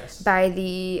pending, by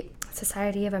the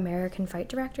Society of American Fight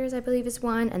Directors, I believe is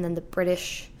one, and then the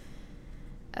British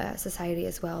Society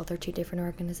as well. They're two different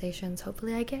organizations.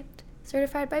 Hopefully I get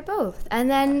certified by both. And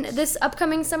then this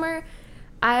upcoming summer,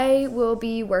 I will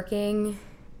be working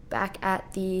back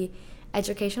at the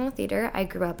educational theater I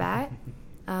grew up at,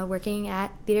 working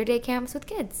at theater day camps with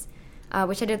kids,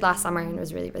 which I did last summer and it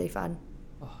was really, really fun.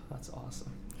 Oh, that's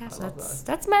awesome. Yeah, so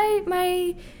that's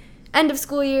my end of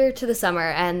school year to the summer,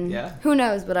 and who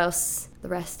knows what else the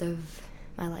rest of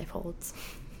my life holds.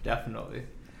 Definitely.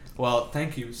 Well,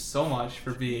 thank you so much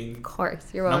for being of course,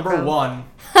 you're welcome. Number one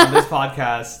on this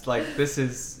podcast. This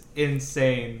is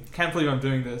insane. Can't believe I'm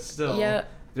doing this still. Yeah.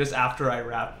 Just after I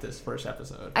wrapped this first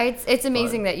episode. It's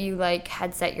amazing that you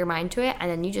had set your mind to it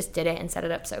and then you just did it and set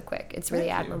it up so quick. It's really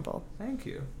admirable. Thank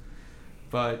you.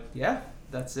 But yeah,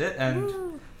 that's it.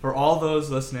 And for all those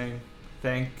listening,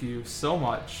 thank you so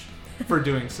much for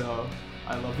doing so.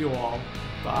 I love you all.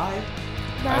 Bye.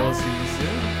 I will see you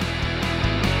soon.